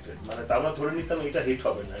কমপ্লিকেটেড, মানে তা আমরা ধরে নিতাম এটা হিট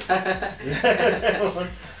হবে না।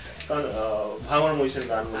 কারণ ভাঙর মহিষের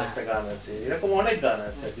গান বলে একটা গান আছে, এরকম অনেক গান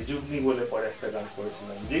আছে আর কি। যুগনি বলে পরে একটা গান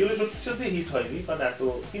করেছিলাম, যেগুলো সত্যি সত্যি হিট হয়নি, কারণ এত,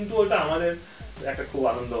 কিন্তু ওটা আমাদের একটা খুব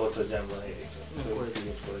আনন্দ হতো যে আমরা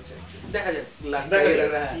করেছি। দেখা যাক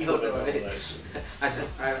কি হতে পারে। আচ্ছা,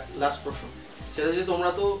 আর লাস্ট প্রশ্ন, সেটা যে তোমরা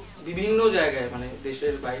তো বিভিন্ন জায়গায়, মানে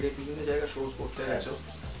দেশের বাইরে বিভিন্ন জায়গায় শোজ করতে গেছো,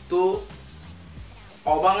 তো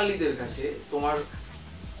অবাঙালিদের কাছে তোমার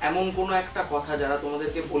এমন কোনো একটা কথা যারা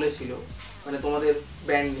তোমাদেরকে বলেছিল, মানে তোমাদের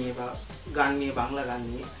ব্যান্ড নিয়ে বা গান নিয়ে, বাংলা গান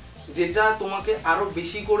নিয়ে, যেটা তোমাকে আরো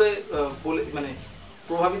বেশি করে বলে মানে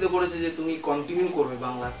প্রভাবিত করেছে যে তুমি কন্টিনিউ করবে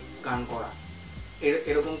বাংলা গান করা,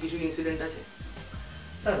 এরকম কিছু ইনসিডেন্ট আছে?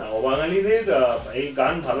 না, অবাঙালিদের এই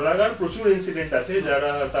গান ভালো লাগার প্রচুর ইনসিডেন্ট আছে,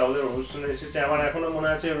 যারা তাদের অনুষ্ঠানে এসেছে। আমার এখনো মনে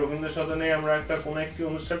আছে, রবীন্দ্র সদনে আমরা কোনো একটি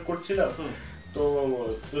অনুষ্ঠান করছিলাম, তো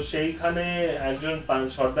সেইখানে একজন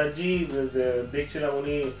সর্দারজি দেখছিলাম,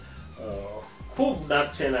 উনি খুব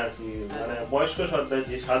নাচছেন আর কি, মানে বয়স্ক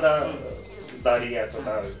সর্দারজি, সাদা দাড়ি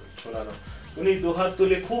এতটা ছোলানো, উনি দুহাত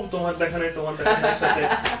তুলে খুব তোমার দেখানের সাথে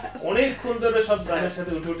অনেকক্ষণ ধরে সব গানের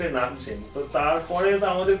সাথে উঠে উঠে নাচছেন। তো তারপরে তো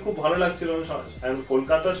আমাদের খুব ভালো লাগছিল।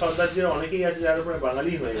 কলকাতার সর্দারজিরা অনেকেই আছে যার উপরে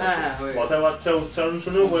বাঙালি হয়ে গেছে, কথাবার্তা উচ্চারণ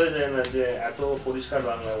শুনেও বোঝা যায় না যে এত পরিষ্কার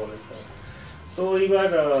বাংলা বলেন। তো এইবার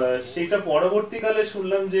সেটা পরবর্তীকালে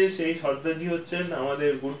শুনলাম যে সেই সর্দারজি হচ্ছেন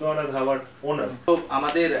আমাদের গুরুদ্বারা ধাবার ওনার। তো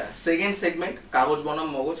আমাদের সেকেন্ড সেগমেন্ট, কাগজ বনাম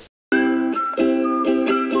মগজ।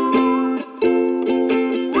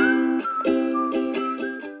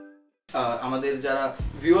 আমাদের যারা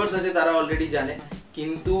ভিউয়ার্স আছে তারা অলরেডি জানে,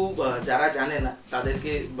 কিন্তু যারা জানে না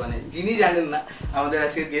তাদেরকে, মানে যিনি জানেন না আমাদের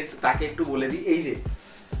আজকের গেস্ট, তাকে একটু বলে দিই। এই যে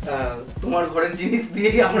তোমার ঘরের জিনিস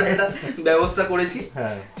দিয়েই আমরা এটা ব্যবস্থা করেছি।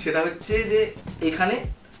 সেটা হচ্ছে যে এখানে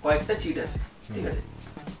কয়েকটা চিট আছে, ঠিক আছে?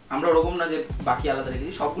 আমরা ওরকম না যে বাকি আলাদা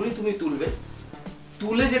রেখেছি, সবগুলোই তুমি তুলবে,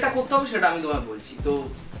 তুলে যেটা করতে হবে সেটা আমি তোমায় বলছি। তো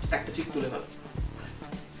একটা চিট তুলে ফেলো।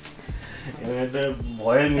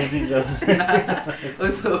 ভয়ের মিউজিক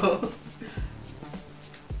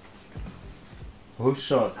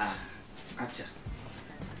আচ্ছা,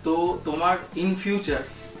 তো তোমার ইন ফিউচার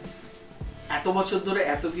এত বছর ধরে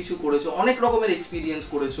এত কিছু করেছো, অনেক রকমের এক্সপিরিয়েন্স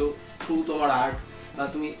করেছো থ্রু তোমার আর্ট, বা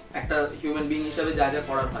তুমি একটা হিউম্যান বিং হিসাবে যা যা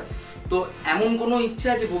করার হয়, তো এমন কোনো ইচ্ছা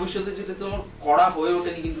আছে ভবিষ্যতে যেটা তোমার করা হয়ে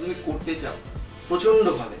ওঠেনি কিন্তু তুমি করতে চাও প্রচন্ড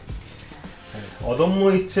ভাবে? অদম্য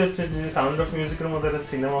ইচ্ছে হচ্ছে যে সাউন্ড অফ মিউজিকের মধ্যে একটা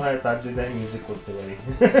সিনেমা হয়, তার যদি আমি মিউজিক করতে পারি।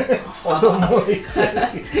 অদম্য ইচ্ছে।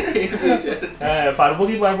 হ্যাঁ, পারবো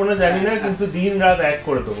কি পারবো না জানি না, কিন্তু দিন রাত এক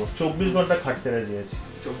করে দেবো। 24 ঘন্টা খাটতে রাজি আছি।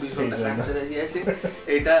 24 ঘন্টা খাটতে রাজি আছে।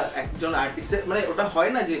 এটা একজন আর্টিস্টের, মানে ওটা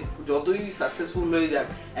হয় না যে যতই সাকসেসফুল হয়ে যাক,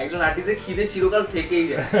 একজন আর্টিস্টের খিদে চিরকাল থেকেই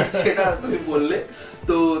যায়, সেটা তুমি বললে।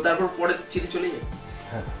 তো তারপর পরে চিঠি চলে যায়।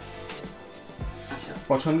 হ্যাঁ, আচ্ছা,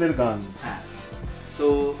 পছন্দের গান। হ্যাঁ, তো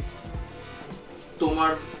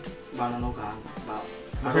তোমার বানানো গান বা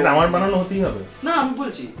আমার বানানো হতেই হবে না, আমি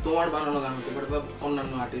বলছি তোমার বানানো গান হতে পারে বা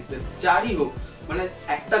অন্যান্য আর্টিস্টদের, যারই হোক, মানে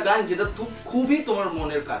একটা গান যেটা খুবই তোমার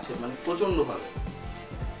মনের কাছে, মানে প্রচন্ড ভালো।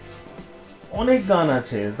 অনেক গান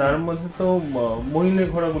আছে, তার মধ্যে তো মহিনের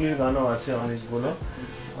ঘোড়াগুলির গানও আছে অনেকগুলো,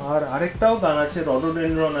 আর আরেকটাও গান আছে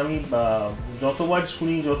রডোডেনড্রন। আমি যতবার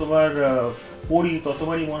শুনি, যতবার পড়ি,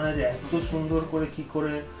 ততবারই মনে হয় যে এত সুন্দর করে কি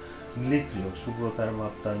করে লিখলো, সুব্রতার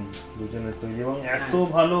মাপটান দুজনের তৈরি, এবং এত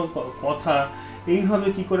ভালো কথা, এইভাবে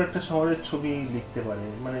কি করে একটা শহরের ছবি লিখতে পারে,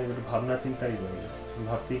 মানে ভাবনা চিন্তাই করে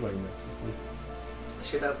ভাবতেই পারি না।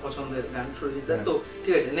 সেটা পছন্দের গান সুরজিৎ দার। তো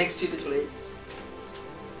ঠিক আছে, নেক্সট চিটে চলে যাই।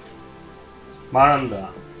 বারান্দা।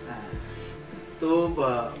 তো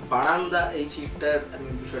বারান্দা, এই চিটটার আমি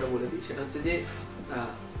বিষয়টা বলে দিই। সেটা হচ্ছে যে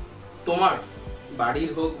তোমার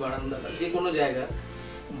বাড়ির হোক বারান্দা বা যে কোনো জায়গা,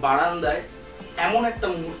 বারান্দায় এমন একটা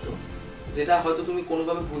মুহূর্ত যেটা হয়তো তুমি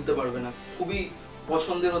কোনোভাবে ভুলতে পারবে না, খুবই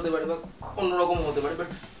পছন্দের হতে পারে বা অন্যরকম হতে পারে, বাট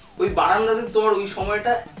ওই বারান্দাতে তোমার ওই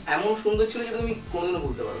সময়টা এমন সুন্দর ছিল যেটা তুমি কোনোদিনও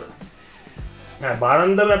ভুলতে পারবে না। হ্যাঁ,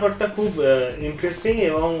 বারান্দা ব্যাপারটা খুব ইন্টারেস্টিং,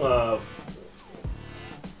 এবং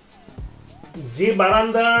যে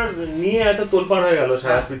বারান্দার নিয়ে এত তোলপাড় হয়ে গেল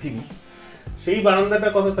সারা পৃথিবী, সেই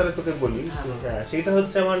বারান্দাটার কথা তাহলে তোকে বলি। হ্যাঁ, সেইটা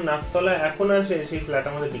হচ্ছে আমার নাকতলায়। এখন আছে সেই ফ্ল্যাট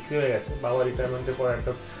আমাদের বিক্রি হয়ে গেছে, বাবা রিটায়ারমেন্টের পর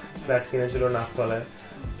একটা ফ্ল্যাট কিনেছিল নাকতলায়।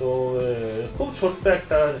 তো খুব ছোট্ট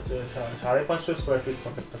একটা 550 স্কোয়ার ফিট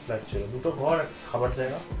মতো একটা ফ্ল্যাট ছিল, 2টো ঘর, একটা খাবার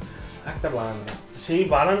জায়গা, একটা বারান্দা। সেই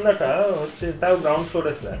বারান্দাটা হচ্ছে তাও গ্রাউন্ড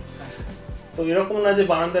ফ্লোরে ফ্ল্যাট। তো এরকম না যে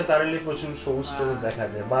বারান্দায় দাঁড়ালে প্রচুর সবুজ টবুজ দেখা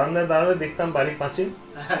যায়, বারান্দায় দাঁড়ালে দেখতাম বাড়ির পাঁচিল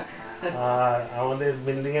আর আমাদের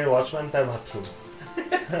বিল্ডিং এর ওয়াচম্যান তার বাথরুম।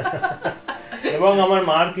 এবং আমার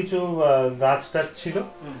মার কিছু গাছ টাছ ছিল,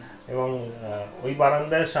 এবং ওই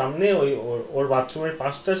বারান্দার সামনে ওর বাথরুমের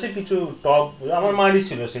পাশটা সে কিছু টব আমার মারই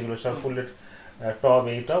ছিল, সেগুলো সব ফুলের টব,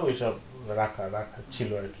 এই টব ওইসব রাখা ছিল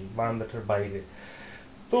আর কি বারান্দাটার বাইরে।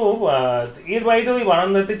 তো এর বাইরে ওই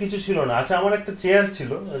বারান্দাতে কিছু ছিল না। আচ্ছা, আমার একটা চেয়ার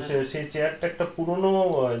ছিল, সেই চেয়ারটা একটা পুরনো,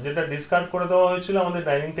 যেটা ডিসকার্ড করে দেওয়া হয়েছিল আমাদের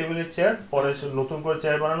ডাইনিং টেবিলের চেয়ার, পরে নতুন করে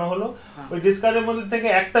চেয়ার বানানো হলো। ওই ডিসকার্ডের মধ্যে থেকে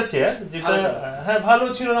একটা চেয়ার, যেটা হ্যাঁ ভালো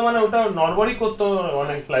ছিল না, মানে ওটা নড়বড়ই করতো,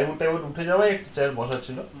 অনেক প্লাইউড টাইউড উঠে যাওয়ায় একটা চেয়ার বসা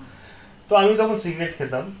ছিল। তো আমি তখন সিগারেট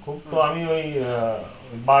খেতাম খুব, তো আমি ওই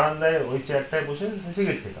বারান্দায় ওই চেয়ারটায় বসে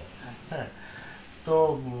সিগারেট খেতাম। হ্যাঁ, তো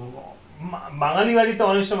বাঙালি বাড়িতে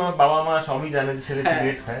অনেক সময় বাবা মা সবই জানে যে ছেলে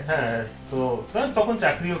সিগারেট খায়। হ্যাঁ, তো তখন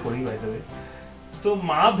চাকরিও করি বাইরে। তো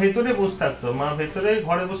মা ভেতরে বসে থাকতো, মা ভেতরে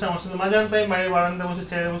ঘরে বসে আমার সাথে, মা জানতো আমি বাইরে বারান্দায় বসে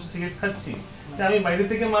চেয়ারে বসে সিগারেট খাচ্ছি, আমি বাইরে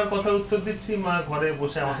থেকে মার কথার উত্তর দিচ্ছি, মা ঘরে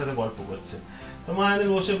বসে আমার সাথে গল্প করছে। তো মা এদের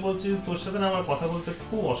বসে বলছি, তোর সাথে না আমার কথা বলতে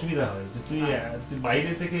খুব অসুবিধা হয়, যে তুই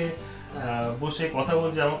বাইরে থেকে বসে কথা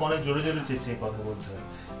বলছিস, আমাকে অনেক জোরে জোরে চেঁচিয়ে কথা বলতে হয়,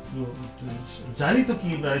 জানি তো কি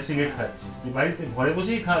সিগারেট খাচ্ছিস, তুই বাড়িতে ঘরে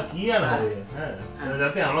বসেই খা, কি আর হবে। হ্যাঁ,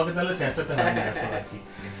 যাতে আমাকে তাহলে চেঁচাতে হয় না এখন আর কি।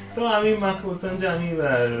 তো আমি মাকে বলতাম যে আমি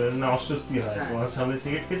না, অস্বস্তি হয় তোমার সামনে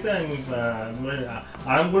সিগারেট খেতে, আমি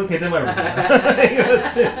আরাম করে খেতে পারবো না।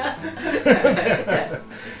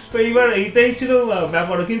 তো এইবার এইটাই ছিল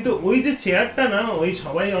ব্যাপার। কিন্তু ওই যে চেয়ারটা না, ওই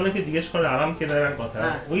সবাই অনেকে জিজ্ঞেস করে আরাম কেদারার কথা,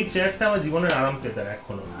 ওই চেয়ারটা আমার জীবনের আরাম কেদার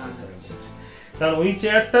এখনো। কারণ ওই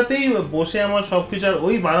চেয়ারটাতেই বসে আমার সবকিছু, আর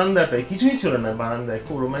ওই বারান্দাটাই কিছুই ছিল না, বারান্দায়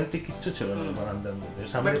খুব রোমান্টিক কিছু ছিল না বারান্দার মধ্যে,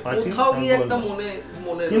 সামনে পাঁচিল,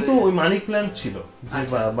 কিন্তু ওই মানি প্ল্যান্ট ছিল, যে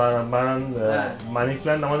মানি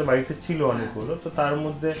প্ল্যান্ট আমাদের বাড়িতে ছিল অনেকগুলো, তো তার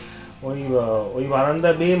মধ্যে ওই বারান্দা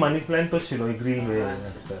বেয়ে মানি প্ল্যান্টও ছিল, ওই গ্রিল বেয়ে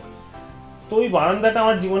একটা। তো ওই বারান্দাটা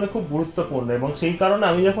আমার জীবনে খুব গুরুত্বপূর্ণ, এবং সেই কারণে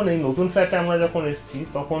আমি যখন এই নতুন ফ্ল্যাটে আমরা যখন এসেছি,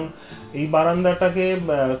 তখন এই বারান্দাটাকে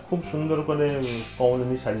খুব সুন্দর করে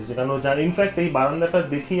কমলিনী সাজিয়েছে। কারণ ইনফ্যাক্ট এই বারান্দাটা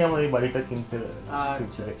দেখেই আমার এই বাড়িটা কিনতে,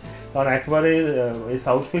 কারণ একবারে এই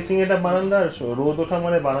সাউথ ফেসিং এটা বারান্দা, রোদ ওঠা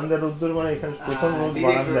মানে বারান্দার রোদ্দুর, মানে এখানে প্রথম রোদ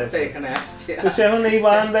বারান্দায়। তো সে এখন এই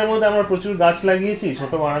বারান্দার মধ্যে আমরা প্রচুর গাছ লাগিয়েছি,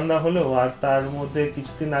 ছোট বারান্দা হলেও। আর তার মধ্যে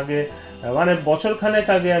কিছুদিন আগে, মানে বছর খানেক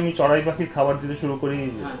আগে, আমি চড়াই পাখির খাবার দিতে শুরু করি,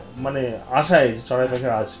 মানে আশায় যে চড়াই পাখি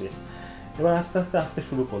আসবে। এবার আস্তে আস্তে আসতে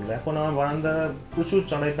শুরু করলো। এখন আমার বারান্দা প্রচুর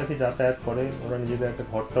চড়াই পাখি যাতায়াত করে, ওরা নিজেদের একটা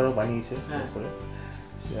ঘরটারও বানিয়েছে করে,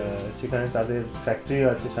 সেখানে তাদের ফ্যাক্টরিও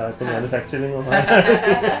আছে, সারাক্ষণ ম্যানুফ্যাকচারিংও হয়।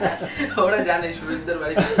 ওরা জানে সুরজিতের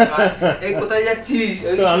বাড়ি এই কোথায় যাচ্ছিস।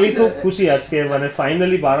 তো আমি খুব খুশি আজকে, মানে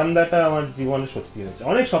ফাইনালি বারান্দাটা আমার জীবনে সত্যি হয়েছে,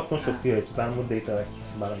 অনেক স্বপ্ন সত্যি হয়েছে, তার মধ্যে এটা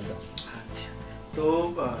বারান্দা। তো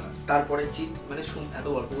তারপরে চিট, মানে এত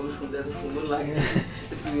গল্পগুলো শুনতে এত সুন্দর লাগছে,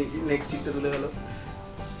 তুমি নেক্সট চিটটা তুলে গেল।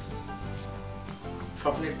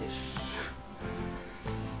 স্বপ্নের দেশ,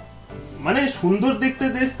 মানে সুন্দর দেখতে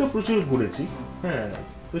দেশ তো প্রচুর ঘুরেছি। হ্যাঁ,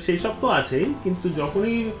 তো সেই সব তো আছেই, কিন্তু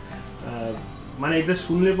যখনই মানে এটা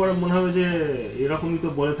শুনলে পরে মনে হবে যে এরকমই তো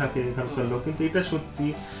বলে থাকে এখানকার লোক, কিন্তু এটা সত্যি,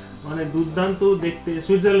 মানে দুর্দান্ত দেখতে।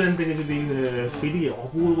 সুইজারল্যান্ড থেকে যদি ফিরি,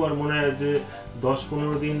 অপূর্ব, আর মনে হয় যে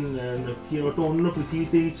 10-15 দিন কি ওটা অন্য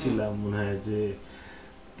পৃথিবীতেই ছিলাম মনে হয় যে।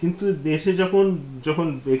 কিন্তু দেশে যখন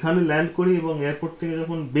এখানে ল্যান্ড করি এবং এয়ারপোর্ট থেকে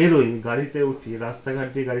যখন বেরোই, গাড়িতে উঠি, রাস্তাঘাট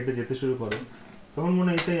দিয়ে গাড়িটা যেতে শুরু করে, তখন মনে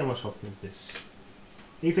হয় এটাই আমার স্বপ্নের দেশ,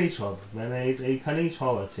 এটাই সব, মানে এইখানেই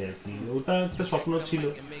সব আছে আর কি। ওটা একটা স্বপ্ন ছিল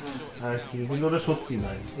আর কি, কিন্তু ওটা সত্যি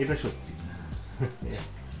নয়, এটা সত্যি।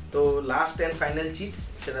 তো লাস্ট এন্ড ফাইনাল চিট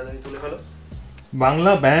সেটা তুমি তুলে ফেলো।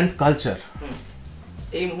 Bangla band culture.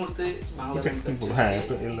 এই মুহূর্তে বাংলা ব্যান্ড কালচার, হ্যাঁ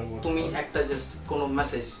তুমি একটা জাস্ট কোনো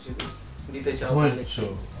মেসেজ যদি দিতে চাও।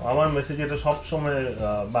 আমার মেসেজ এটা সবসময়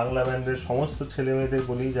বাংলা ব্যান্ডের সমস্ত ছেলে মেয়েদের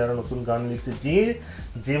বলি যারা নতুন গান লিখছে,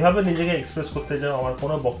 যেভাবে নিজেকে এক্সপ্রেস করতে চাও আমার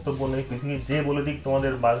কোনো বক্তব্য নেই। পৃথিবীর যে বলে দিক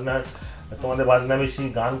তোমাদের বাজনা বেশি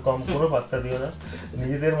গান কম, কোনো পাত্তা দিও না,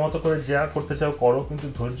 নিজেদের মতো করে যা করতে চাও করো, কিন্তু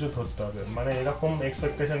ধৈর্য ধরতে হবে। মানে এরকম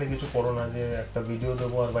এক্সপেকটেশনে কিছু করো না যে একটা ভিডিও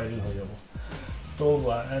দেবো আর ভাইরাল হয়ে যাবো। তো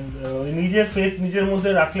নিজের ফেথ নিজের মধ্যে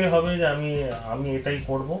রাখলে হবে যে আমি এটাই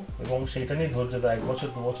করব, এবং সেটা নিয়ে ধৈর্য দাও। 1 বছর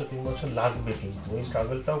 2 বছর 3 বছর লাগবে, কিন্তু ওই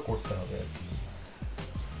স্ট্রাগলটাও করতে হবে আর কি।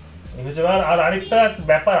 আর আরেকটা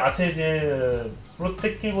ব্যাপার আছে যে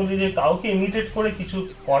প্রত্যেককেই বলি যে কাউকে ইমিটেট করে কিছু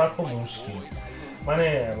করা খুব মুশকিল। মানে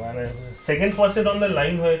second person on the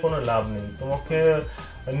line হয়ে কোনো লাভ নেই। তোমাকে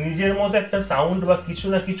নিজের মধ্যে একটা সাউন্ড বা কিছু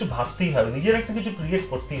না কিছু ভাবতেই হবে, নিজের একটা কিছু ক্রিয়েট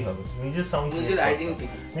করতেই হবে, নিজের সাউন্ড, নিজের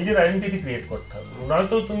আইডেন্টিটি ক্রিয়েট করতে হবে,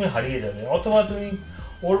 নয়তো তুমি হারিয়ে যাবে। অথবা তুমি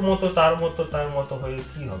ওর মতো তার মতো হয়ে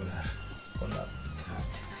কি হবে আর কোনো লাভ।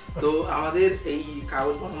 তো আমাদের এই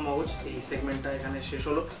কাগজ বনাম মগজ এই সেগমেন্টটা এখানে শেষ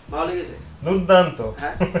হলো। ভালো লেগেছে? দুর্দান্ত,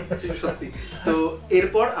 হ্যাঁ সত্যি। তো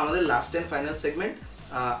এরপর আমাদের লাস্ট এন্ড ফাইনাল সেগমেন্ট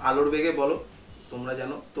আলোর বেগে বলো, তোমরা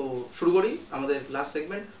জানো। তো শুরু করি আমাদের লাস্ট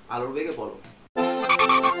সেগমেন্ট আলোর বেগে বলো।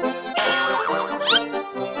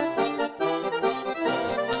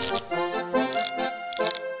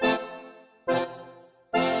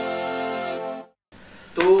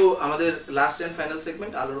 তো আমাদের লাস্ট এন্ড ফাইনাল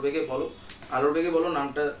সেগমেন্ট আলোর বেগে বলো। আলোর বেগে বলো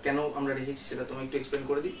নামটা কেন আমরা রেখেছি সেটা তুমি একটু এক্সপ্লেন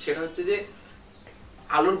করে দিই। সেটা হচ্ছে যে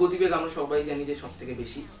আলোর গতিবেগ আমরা সবাই জানি যে সব থেকে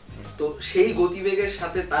বেশি, তো সেই গতিবেগের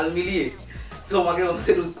সাথে তাল মিলিয়ে তোমাকে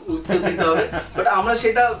আমাদের উত্তর দিতে হবে। বাট আমরা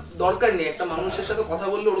সেটা দরকার নেই, একটা মানুষের সাথে কথা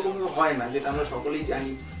বললে ওরকম হয় না, যেটা আমরা সকলেই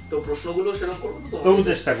জানি। তো প্রশ্নগুলো সেরকম করবো, তো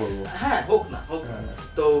চেষ্টা করবো, হ্যাঁ হোক না হোক।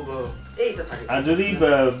 তো এইটা থাকে। আর যদি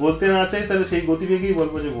বলতে না চাই তাহলে সেই গতিবেগেই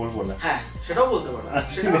বলবো যে বলবো না, হ্যাঁ সেটাও বলতে পারো,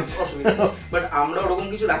 সেটা অসুবিধা নেই। বাট আমরা ওরকম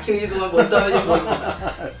কিছু রাখিনি যে তোমার বলতে হবে যে বলবো না।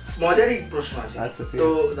 মজারই প্রশ্ন আছে। তো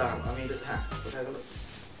দাঁড়াও আমি হ্যাঁ কোথায় গেল।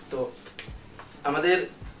 তো আমাদের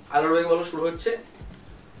আলোর বেগে বলো শুরু হচ্ছে।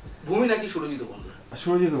 ভূমি নাকি সুরজিত বন্ধুরা?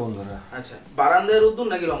 সুরজিত বন্ধুরা। আচ্ছা, বারান্দায় রোদ্দুর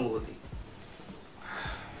নাকি রঙ্গবতী?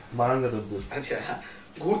 বারান্দায় রোদ্দুর। আচ্ছা,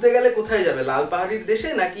 ঘুরতে গেলে কোথায় যাবে, লাল পাহাড়ির দেশে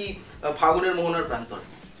নাকি ফাগুনের মোহনার প্রান্তর?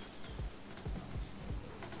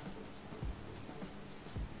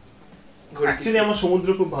 অ্যাকচুয়ালি আমার সমুদ্র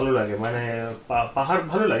খুব ভালো লাগে, মানে পাহাড়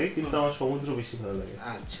ভালো লাগে কিন্তু আমার সমুদ্র বেশি ভালো লাগে।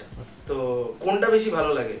 আচ্ছা, তো কোনটা বেশি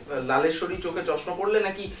ভালো লাগে, লালেশ্বরী চোখে চশমা পড়লে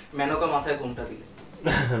নাকি মেনকা মাথায় ঘোমটা দিলে?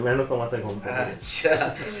 মেনকা মাথায় ঘোমটা। আচ্ছা,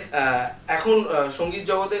 এখন সঙ্গীত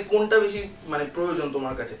জগতে কোনটা বেশি মানে প্রয়োজন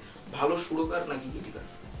তোমার কাছে, ভালো সুরকার নাকি গীতিকার?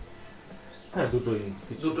 হ্যাঁ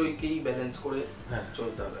দুটোইকেই ব্যালেন্স করে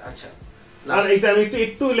চলতে হবে। আচ্ছা, আর এটা আমি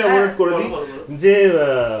একটু ইলাবোরেট করে দিই যে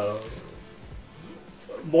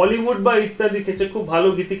বলিউড বা ইত্যাদি ক্ষেত্রে খুব ভালো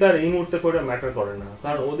গীতিকার এই মুহূর্তে করে ম্যাটার করে না,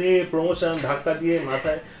 কারণ ওদের প্রমোশন ধাক্কা দিয়ে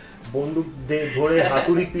মাথায় বন্দুক ধরে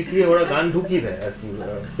হাতুড়ি পিটিয়ে ওরা গান ঢুকিয়ে দেয় আর কি,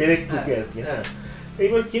 পেরেক ঢুকে আর কি। হ্যাঁ,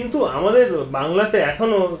 এইবার কিন্তু আমাদের বাংলাতে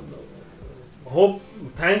এখনো হোপ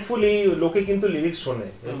থ্যাঙ্কফুলি লোকে কিন্তু লিরিক্স শোনে,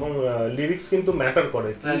 এবং লিরিক্স কিন্তু ম্যাটার করে,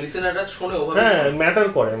 হ্যাঁ ম্যাটার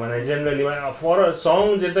করে। মানে জেনারেলি ফর আ সং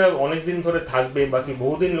যেটা অনেকদিন ধরে থাকবে বাকি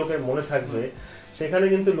বহুদিন লোকের মনে থাকবে, সেখানে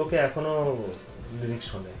কিন্তু লোকে এখনো লিরিক্স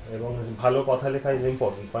শোনে, এবং ভালো কথা লেখা ইজ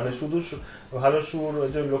ইম্পর্টেন্ট। মানে শুধু ভালো সুর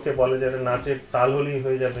যে লোকে বলে যে নাচের তাল হলেই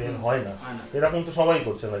হয়ে যাবে, হয় না, এরকম তো সবাই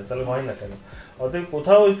করছে না, তাহলে হয় না কেন? অতএব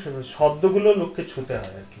কোথাও শব্দগুলো লোককে ছুতে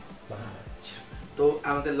হয় আর কি। তো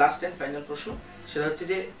আমাদের লাস্ট এন্ড ফাইনাল প্রশ্ন সেটা হচ্ছে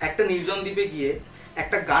যে একটা নির্জন দ্বীপে গিয়ে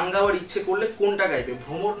একটা গান গাওয়ার ইচ্ছে করলে কোনটা গাইবে,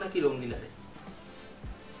 ভ্রমর নাকি রঙ্গিলারে?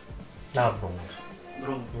 না,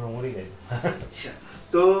 ভ্রমরই গাইবে। আচ্ছা,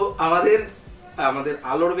 তো আমাদের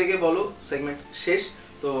আলোর বেগে বলো সেগমেন্ট শেষ।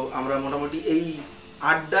 তো আমরা মোটামুটি এই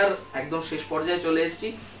আড্ডার একদম শেষ পর্যায়ে চলে এসেছি।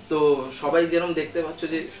 তো সবাই যেরকম দেখতে পাচ্ছ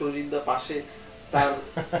যে সুরজিৎ দা পাশে তার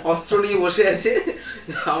অস্ত্র নিয়ে বসে আছে,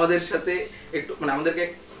 আমাদের সাথে একটু মানে আমাদেরকে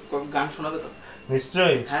গান শোনাবে তো?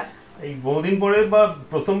 নিশ্চয়ই। হ্যাঁ, এই বহুদিন পরে বা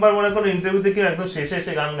প্রথমবার মনে করো ইন্টারভিউ থেকে একদম শেষে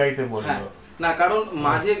এসে গান গাইতে বললো না, কারণ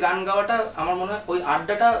মাঝে গান গাওয়াটা আমার মনে হয় ওই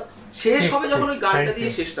আড্ডাটা শেষ হবে যখন ওই গানটা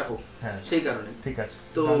দিয়ে শেষটা হোক, সেই কারণে। ঠিক আছে,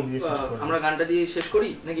 তো আমরা গানটা দিয়ে শেষ করি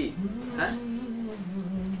নাকি? হ্যাঁ,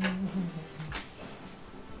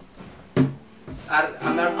 আর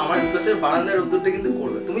আমার রিকোয়েস্টের বারান্দার রোদ্দুরটা কিন্তু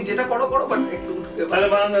করবে, তুমি যেটা করো বাট একটু তাহলে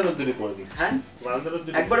বারান্দার রোদ্দুরই করে দিই। হ্যাঁ, বারান্দার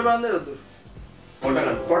রোদ্দুর, একবারে বারান্দার রোদ্দুর।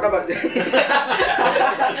 কটা বাজে?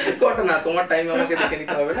 কটা না, তোমার টাইম আমাকে দেখে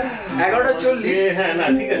নিতে হবে না। 11:40। হ্যাঁ না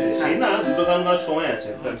ঠিক আছে, সেই না দুটো গান গাওয়ার সময় আছে।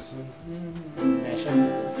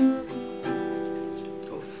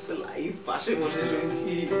 লাইভ পাশে বসে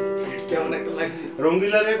শুনছি, কেমন একটা লাগছে।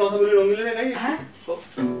 রঙ্গিলারের কথা বলি, রঙ্গিলারে গাই। হ্যাঁ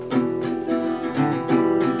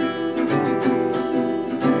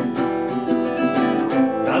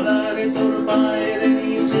দাদারে তোর পায়ের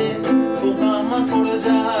নিচে পোকামাকড়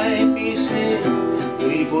যায় পিষে,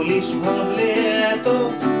 তুই বলিস ভাবলে এত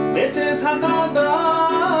বেঁচে থাকা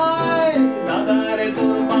দায়। দাদারে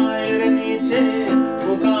তোর পায়ের নিচে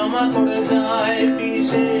পোকামাকড় যায়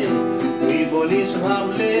পিষে, তুই বলিস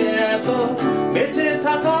ভাবলে এত বেঁচে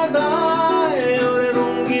থাকা দায়। ওরে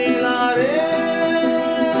রঙ্গিলা রে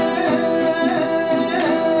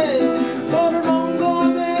তোর রঙ্গ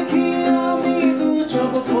দেখি আমি দু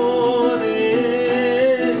চোখ ভরে,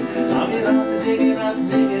 আমি রাত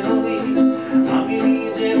জেগে রই, আমি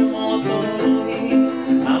নিজের মতো রই,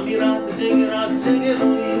 আমি রাত জেগে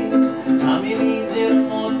রই, আমি নিজের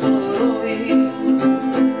মতো রই।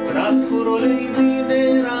 রাত পুরোলেই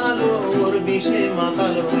দিনের আলো ওর বিষে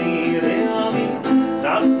মাতাল হই রে আমি,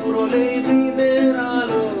 রাত পুরোলেই দিনের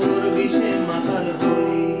আলো ওর বিষে মাতাল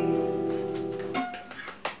হই।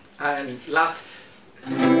 and last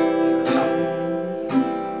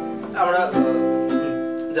আমরা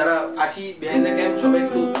যারা আছি বিহাইন্ড দ্য ক্যাম্প সবাই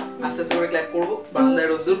একটু আস্তে আস্তে করে ক্ল্যাপ করবো, বারান্দায়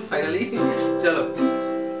রোদ্দুর ফাইনালি। চলো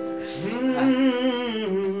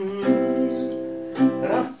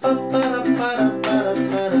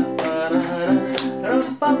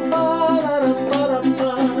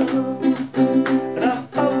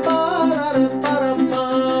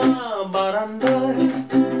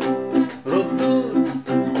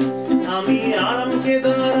আমি আরামকে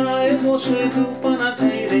দাঁড়ায় বসে দুপানা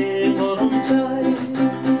চাই রে গরম চাই,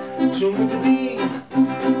 চুমুক দি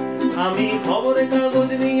আমি খবরের কাগজ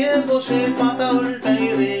নিয়ে বসে পাতা উল্টাই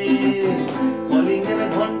রে। কলিং এর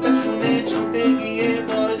ঘন্টা শুনে ছুটে গিয়ে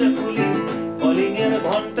দরজা খুলি, কলিং এর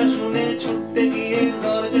ঘন্টা শুনে ছুটতে গিয়ে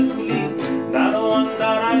দরজা খুলি। দারোয়ান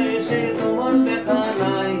দাঁড়ায় এসে তোমার দেখা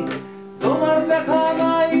নাই, তোমার দেখা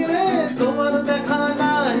নাই রে, তোমার দেখা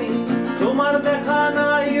নাই, তোমার দেখা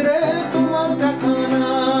নাই রে, তোমার দেখা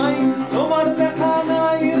নাই, তোমার দেখা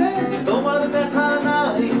নাই রে, তোমার দেখা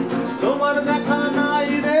নাই, তোমার দেখা নাই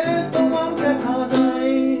রে, তোমার দেখা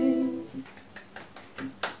নাই।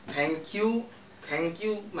 থ্যাংক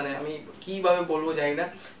ইউ মানে আমি কিভাবে বলবো জানি না,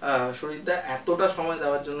 সুরজিৎদা এতটা সময়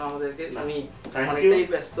দেওয়ার জন্য আমাদেরকে। আমি অনেকটাই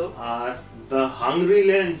ব্যস্ত। আর দ্য হাংরি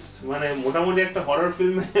লেন্স মানে মোটামুটি একটা হরর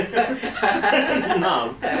ফিল্মের নাম,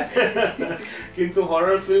 কিন্তু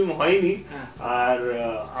হরর ফিল্ম হয়নি। আর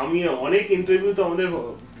আমি অনেক ইন্টারভিউ তো আমাদের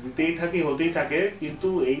হতেই থাকে, কিন্তু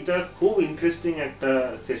এইটা খুব ইন্টারেস্টিং একটা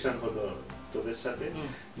সেশন হলো তোদের সাথে,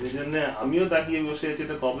 যে জন্য আমিও তাকিয়ে বসে আছি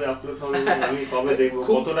এটা কবে আপলোড হবে, আমি কবে দেখবো,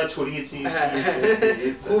 কতটা ছড়িয়েছি।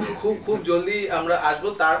 খুব খুব খুব জলদি আমরা আসবো।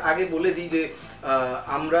 তার আগে বলে দিই যে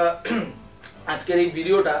আমরা আজকের এই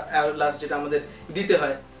ভিডিওটা লাস্ট যেটা আমাদের দিতে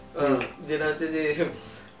হয়, যেটা হচ্ছে যে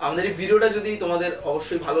আমাদের এই ভিডিওটা যদি তোমাদের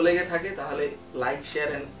অবশ্যই ভালো লেগে থাকে তাহলে লাইক শেয়ার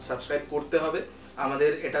এন্ড সাবস্ক্রাইব করতে হবে।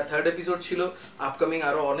 আমাদের এটা 3rd এপিসোড ছিল, আপকামিং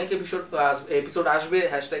আরো অনেক এপিসোড আসবে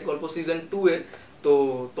হ্যাশট্যাগ গল্প সিজন 2 এর। তো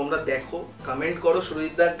তোমরা দেখো, কমেন্ট করো।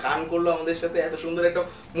 সুরজিৎদা গান করলো আমাদের সাথে, এত সুন্দর একটা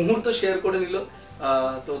মুহূর্ত শেয়ার করে নিল,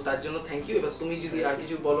 তো তার জন্য থ্যাংক ইউ। এবার তুমি যদি আর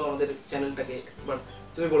কিছু বলো আমাদের চ্যানেলটাকে, এবার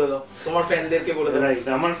তুমি বলে দাও, তোমার ফ্যানদেরকে বলে দাও। রাইট,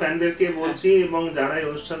 আমার ফ্যানদেরকে বলছি এবং যারা এই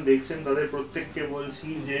অনুষ্ঠান দেখছেন তাদের প্রত্যেককে বলছি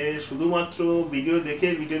যে শুধুমাত্র ভিডিও দেখে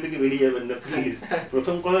ভিডিও থেকে বেরিয়ে যাবেন না প্লিজ।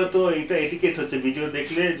 প্রথম কথা তো এটা এটিকেট হচ্ছে, ভিডিও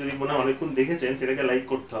দেখলে যদি মনে হয় অনেকক্ষণ দেখেছেন সেটাকে লাইক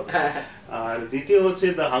করতে হবে। আর দ্বিতীয় হচ্ছে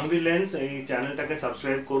দ্য হাংরি লেন্স, এই চ্যানেলটাকে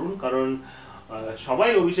সাবস্ক্রাইব করুন, কারণ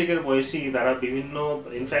সবাই অভিষেকের বয়সী, তারা বিভিন্ন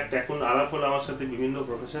ইনফ্যাক্ট এখন আলাপ হলো আমার সাথে বিভিন্ন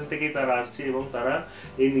প্রফেশন থেকেই তারা আসছে এবং তারা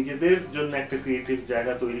এই নিজেদের জন্য একটা ক্রিয়েটিভ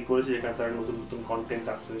জায়গা তৈরি করেছে যেখানে তারা নতুন নতুন কন্টেন্ট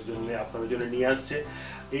আপনাদের জন্য নিয়ে আসছে,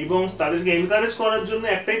 এবং তাদেরকে এনকারেজ করার জন্য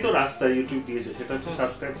একটাই তো রাস্তা ইউটিউব দিয়েছে, সেটা হচ্ছে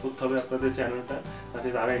সাবস্ক্রাইব করতে হবে আপনাদের চ্যানেলটা, তাতে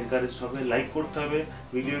তারা এনকারেজ হবে। লাইক করতে হবে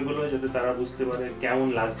ভিডিওগুলো যাতে তারা বুঝতে পারে কেমন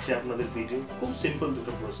লাগছে আপনাদের ভিডিও। খুব সিম্পল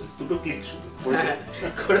দুটো প্রসেস, দুটো ক্লিক শুধু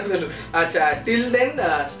করে ফেলো। আচ্ছা, till then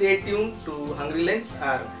stay tune two hungry lens.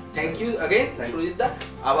 R thank you again সুরজিৎদা,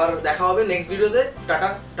 আবার দেখা হবে নেক্সট ভিডিওতে। টাটা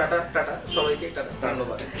টাটা টাটা সবাইকে, টাটা,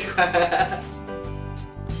 ধন্যবাদ।